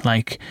me?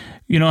 Like,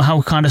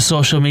 how kind of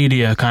social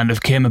media kind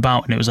of came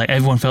about, and it was like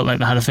everyone felt like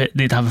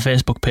they'd have a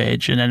Facebook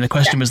page, and then the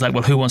question was like,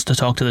 well, who wants to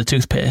talk to the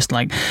toothpaste?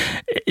 Like,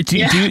 do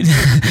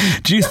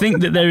you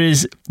think that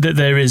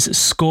there is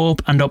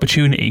scope and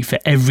opportunity for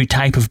every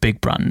type of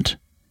big brand?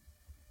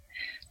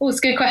 Oh, it's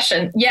a good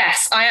question.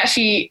 Yes,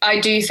 I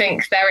do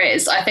think there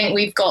is. I think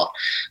we've got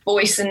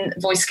voice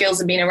skills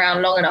have been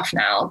around long enough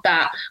now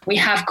that we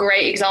have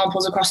great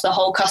examples across the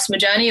whole customer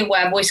journey of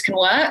where voice can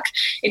work.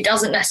 It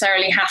doesn't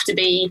necessarily have to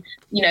be,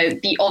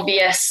 the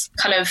obvious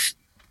kind of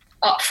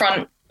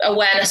upfront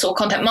awareness or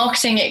content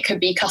marketing. It could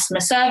be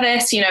customer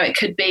service. It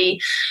could be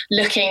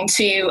looking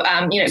to,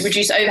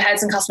 reduce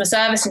overheads in customer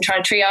service and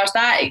trying to triage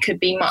that. It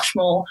could be much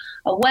more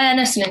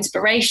awareness and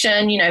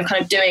inspiration,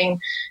 kind of doing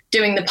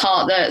the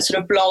part that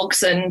sort of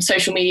blogs and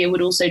social media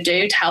would also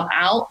do to help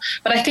out.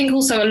 But I think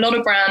also a lot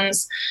of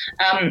brands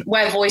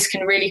where voice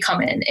can really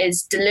come in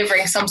is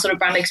delivering some sort of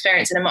brand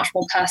experience in a much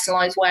more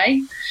personalized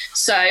way.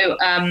 So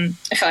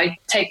if I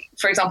take,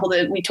 for example,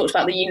 we talked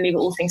about the Unilever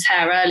All Things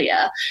Hair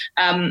earlier,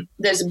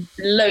 there's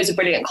loads of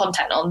brilliant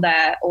content on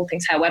their All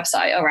Things Hair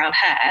website around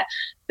hair,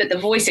 but the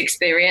voice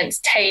experience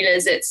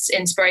tailors its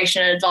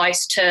inspiration and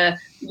advice to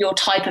your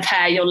type of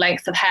hair, your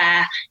length of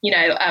hair,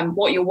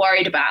 what you're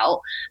worried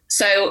about.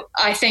 So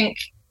I think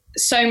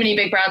so many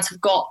big brands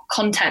have got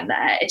content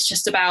there. It's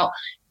just about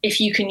if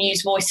you can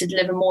use voice to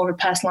deliver more of a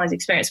personalized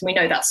experience. And we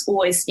know that's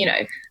always,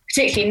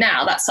 particularly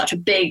now, that's such a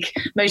big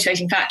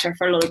motivating factor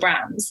for a lot of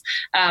brands.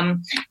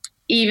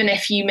 Even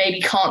if you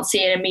maybe can't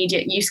see an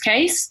immediate use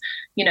case,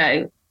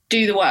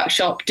 do the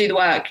workshop, do the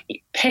work,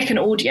 pick an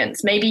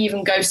audience, maybe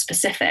even go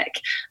specific.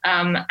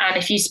 And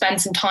if you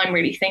spend some time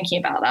really thinking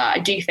about that, I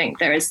do think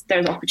there's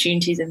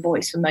opportunities in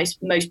voice for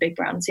most big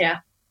brands. Yeah.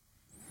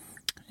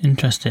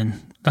 Interesting.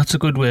 That's a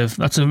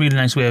really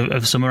nice way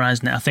of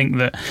summarising it. I think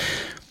that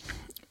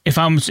if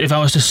I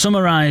was to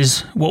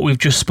summarise what we've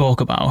just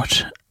spoke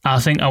about, I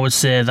think I would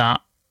say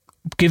that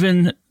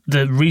given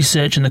the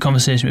research and the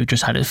conversation we've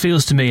just had, it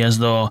feels to me as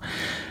though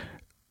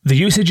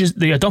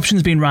the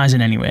adoption's been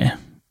rising anyway.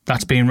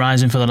 That's been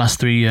rising for the last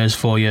 3 years,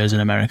 4 years in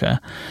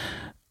America.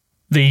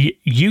 The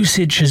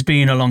usage has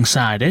been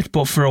alongside it,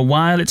 but for a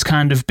while it's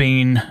kind of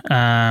been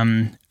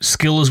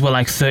skills were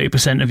like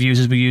 30% of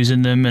users were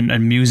using them,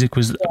 and music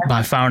was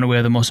by far and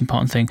away the most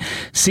important thing.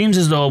 Seems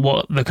as though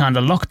what the kind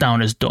of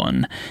lockdown has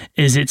done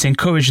is it's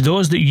encouraged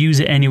those that use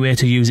it anyway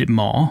to use it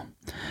more,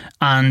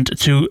 and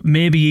to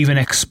maybe even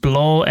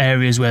explore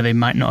areas where they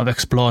might not have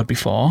explored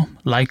before,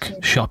 like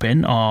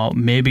shopping, or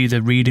maybe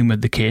they're reading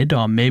with the kid,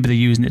 or maybe they're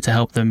using it to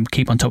help them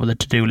keep on top of the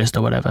to-do list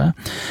or whatever.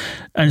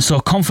 And so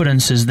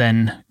confidence is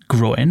then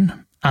growing,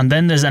 and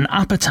then there's an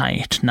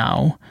appetite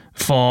now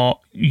for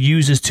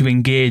users to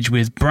engage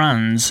with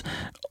brands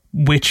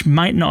which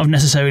might not have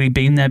necessarily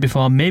been there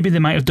before. Maybe they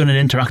might have done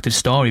an interactive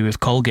story with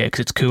Colgate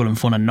because it's cool and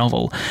fun and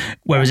novel.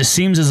 Whereas it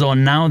seems as though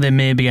now there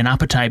may be an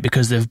appetite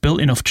because they've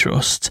built enough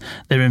trust,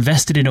 they're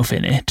invested enough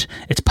in it,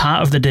 it's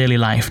part of the daily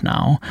life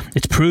now,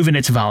 it's proven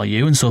its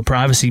value, and so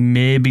privacy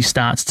maybe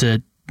starts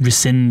to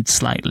rescind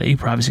slightly,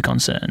 privacy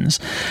concerns.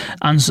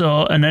 And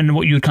then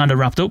what you kind of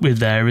wrapped up with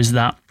there is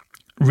that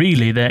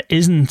really there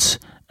isn't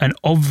an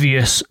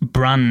obvious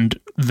brand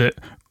that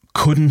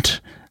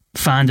couldn't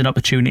find an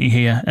opportunity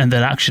here, and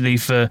that actually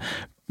for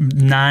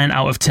 9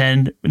 out of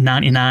 10,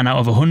 99 out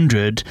of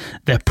 100,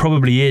 there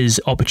probably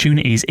is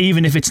opportunities,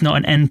 even if it's not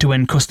an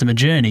end-to-end customer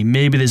journey.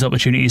 Maybe there's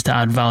opportunities to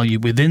add value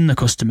within the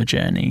customer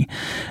journey.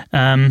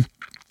 And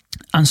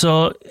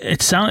so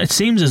it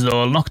seems as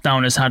though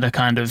lockdown has had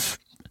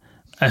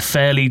a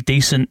fairly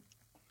decent,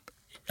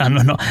 I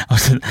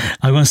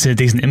want to say a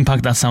decent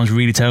impact. That sounds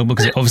really terrible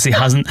because it obviously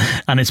hasn't,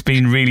 and it's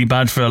been really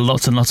bad for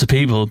lots and lots of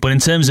people. But in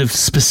terms of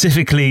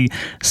specifically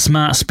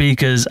smart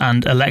speakers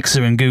and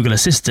Alexa and Google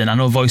Assistant, I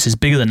know voice is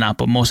bigger than that,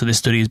 but most of this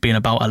study has been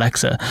about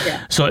Alexa.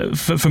 Yeah. So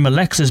from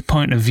Alexa's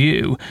point of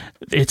view,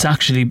 it's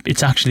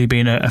actually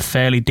been a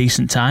fairly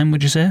decent time,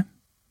 would you say?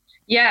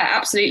 Yeah,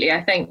 absolutely.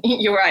 I think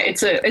you're right.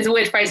 It's a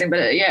weird phrasing, but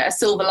a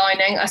silver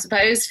lining, I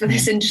suppose, for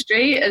this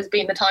industry has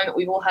been the time that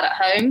we've all had at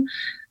home.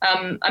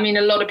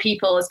 A lot of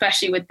people,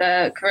 especially with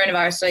the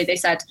coronavirus study, they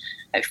said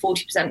like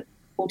 40%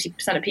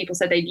 of people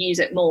said they'd use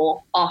it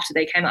more after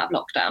they came out of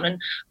lockdown. And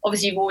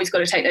obviously you've always got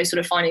to take those sort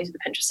of findings with a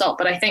pinch of salt.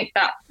 But I think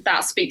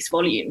that speaks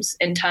volumes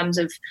in terms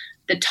of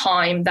the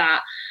time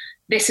that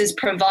this has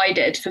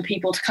provided for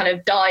people to kind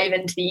of dive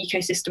into the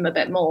ecosystem a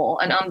bit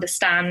more and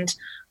understand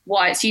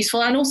why it's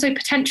useful, and also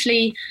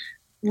potentially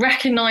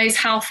recognize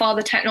how far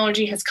the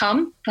technology has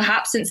come,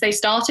 perhaps since they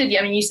started.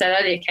 I mean, you said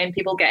earlier, Kane,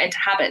 people get into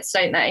habits,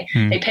 don't they?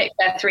 They pick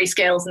their 3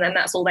 skills and then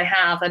that's all they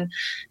have. And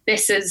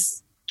this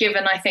has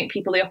given, I think,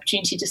 people the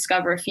opportunity to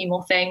discover a few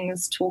more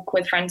things, talk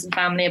with friends and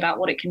family about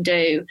what it can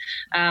do.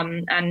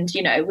 And,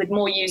 with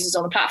more users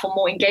on the platform,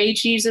 more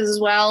engaged users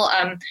as well,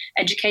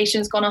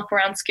 education's gone up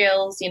around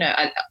skills.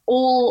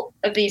 All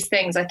of these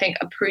things, I think,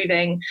 are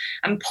proving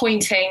and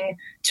pointing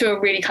to a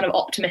really kind of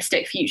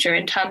optimistic future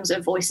in terms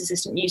of voice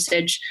assistant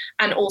usage,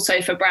 and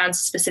also for brands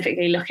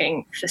specifically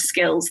looking for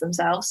skills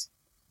themselves.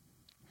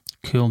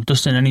 Cool.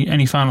 Dustin,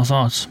 any final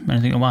thoughts?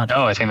 Anything to add?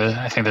 No, I think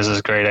this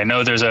is great. I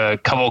know there's a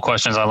couple of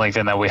questions on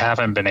LinkedIn that we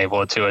haven't been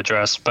able to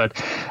address, but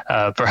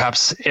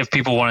perhaps if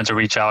people wanted to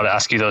reach out,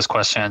 ask you those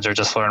questions, or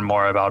just learn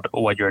more about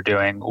what you're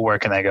doing, where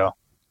can they go?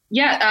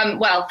 Yeah,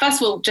 well,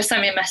 first of all, just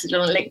send me a message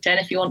on LinkedIn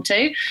if you want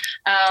to.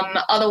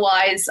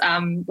 Otherwise,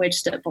 we're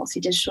just at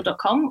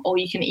voxlydigital.com, or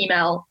you can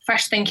email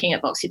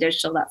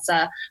freshthinking@voxlydigital. That's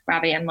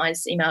Ravi and my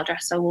email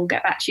address. So we'll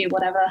get back to you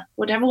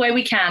whatever way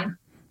we can.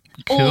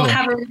 Cool. Or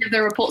have a read of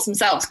the reports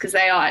themselves, because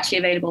they are actually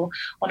available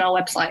on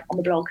our website, on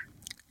the blog.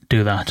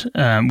 Do that.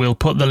 We'll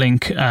put the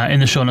link in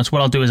the show notes.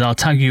 What I'll do is I'll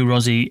tag you,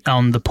 Rosie,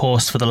 on the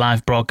post for the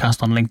live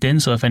broadcast on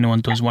LinkedIn. So if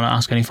anyone does want to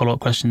ask any follow-up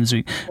questions,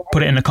 we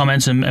put it in the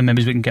comments, and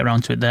maybe we can get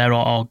around to it there,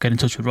 or get in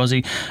touch with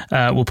Rosie.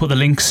 We'll put the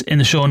links in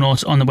the show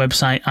notes on the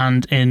website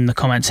and in the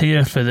comments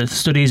here for the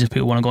studies if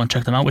people want to go and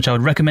check them out, which I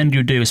would recommend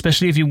you do,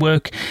 especially if you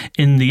work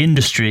in the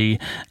industry.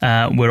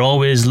 We're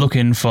always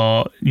looking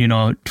for,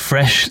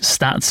 fresh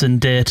stats and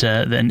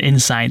data and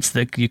insights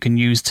that you can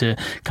use to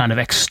kind of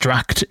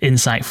extract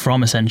insight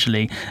from,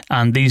 essentially.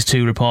 And these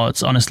 2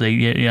 reports,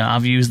 honestly,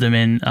 I've used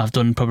them I've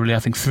done probably, I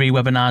think, 3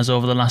 webinars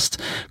over the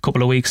last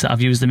couple of weeks that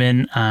I've used them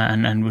in,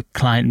 and with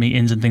client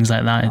meetings and things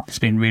like that. It's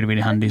been really, really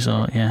handy.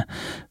 So, yeah,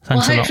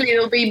 thanks a lot. Hopefully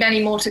there'll be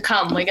many more to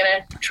come. We're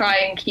going to try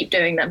and keep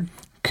doing them.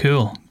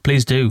 Cool.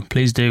 Please do.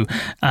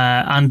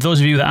 And those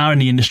of you that are in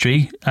the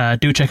industry,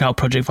 do check out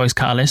Project Voice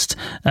Catalyst.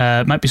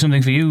 Might be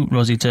something for you,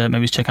 Rosie, to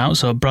maybe check out.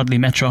 So Bradley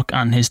Metrock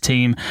and his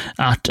team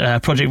at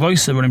Project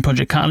Voice, they're running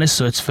Project Catalyst.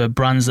 So it's for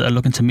brands that are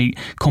looking to meet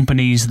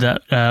companies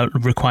that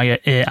require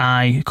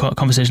AI,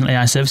 conversational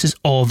AI services,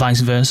 or vice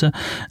versa.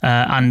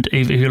 And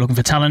if you're looking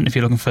for talent, if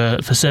you're looking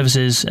for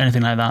services,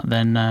 anything like that,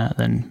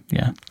 then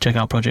check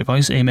out Project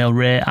Voice. Email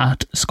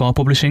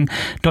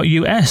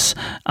ray@scorepublishing.us.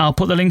 I'll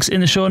put the links in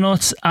the show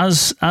notes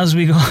as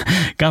we go.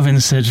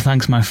 Gavin said,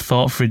 thanks, my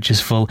thought fridge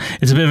is full.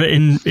 It's a bit of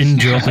an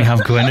in-joke we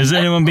have going. Has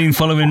anyone been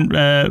following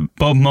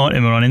Bob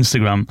Mortimer on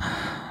Instagram?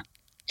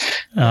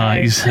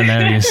 He's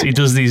hilarious. He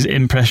does these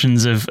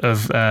impressions of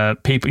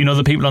people,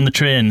 the people on the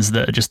trains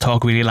that just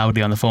talk really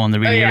loudly on the phone. They're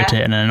really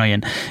irritating and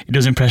annoying. He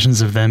does impressions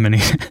of them, and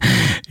he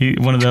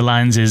one of the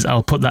lines is,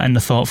 "I'll put that in the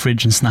thought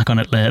fridge and snack on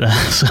it later."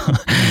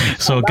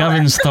 So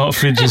Gavin's thought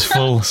fridge is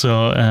full.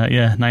 So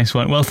nice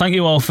one. Well, thank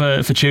you all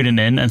for tuning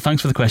in, and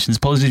thanks for the questions.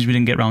 Apologies we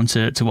didn't get round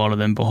to all of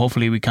them, but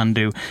hopefully we can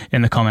do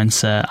in the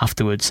comments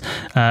afterwards.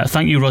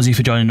 Thank you, Rosie,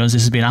 for joining us.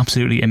 This has been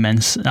absolutely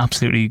immense,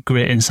 absolutely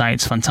great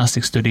insights,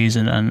 fantastic studies,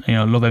 and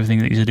love everything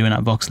that you're doing at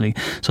Voxly.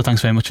 So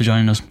thanks very much for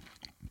joining us.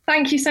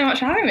 Thank you so much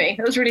for having me.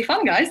 It was really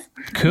fun, guys.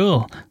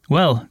 Cool.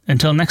 Well,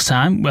 until next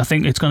time, I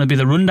think it's going to be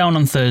the rundown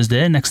on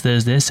Thursday, next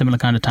Thursday, similar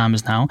kind of time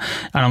as now.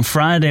 And on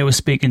Friday, we're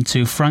speaking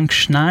to Frank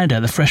Schneider,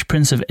 the Fresh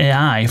Prince of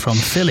AI from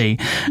Philly,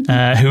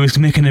 who is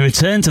making a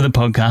return to the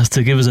podcast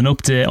to give us an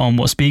update on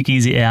what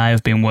Speakeasy AI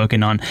have been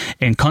working on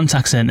in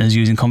contact centers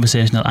using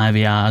conversational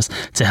IVRs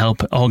to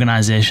help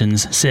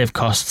organizations save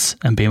costs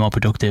and be more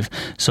productive.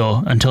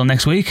 So until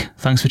next week,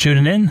 thanks for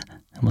tuning in,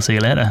 and we'll see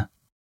you later.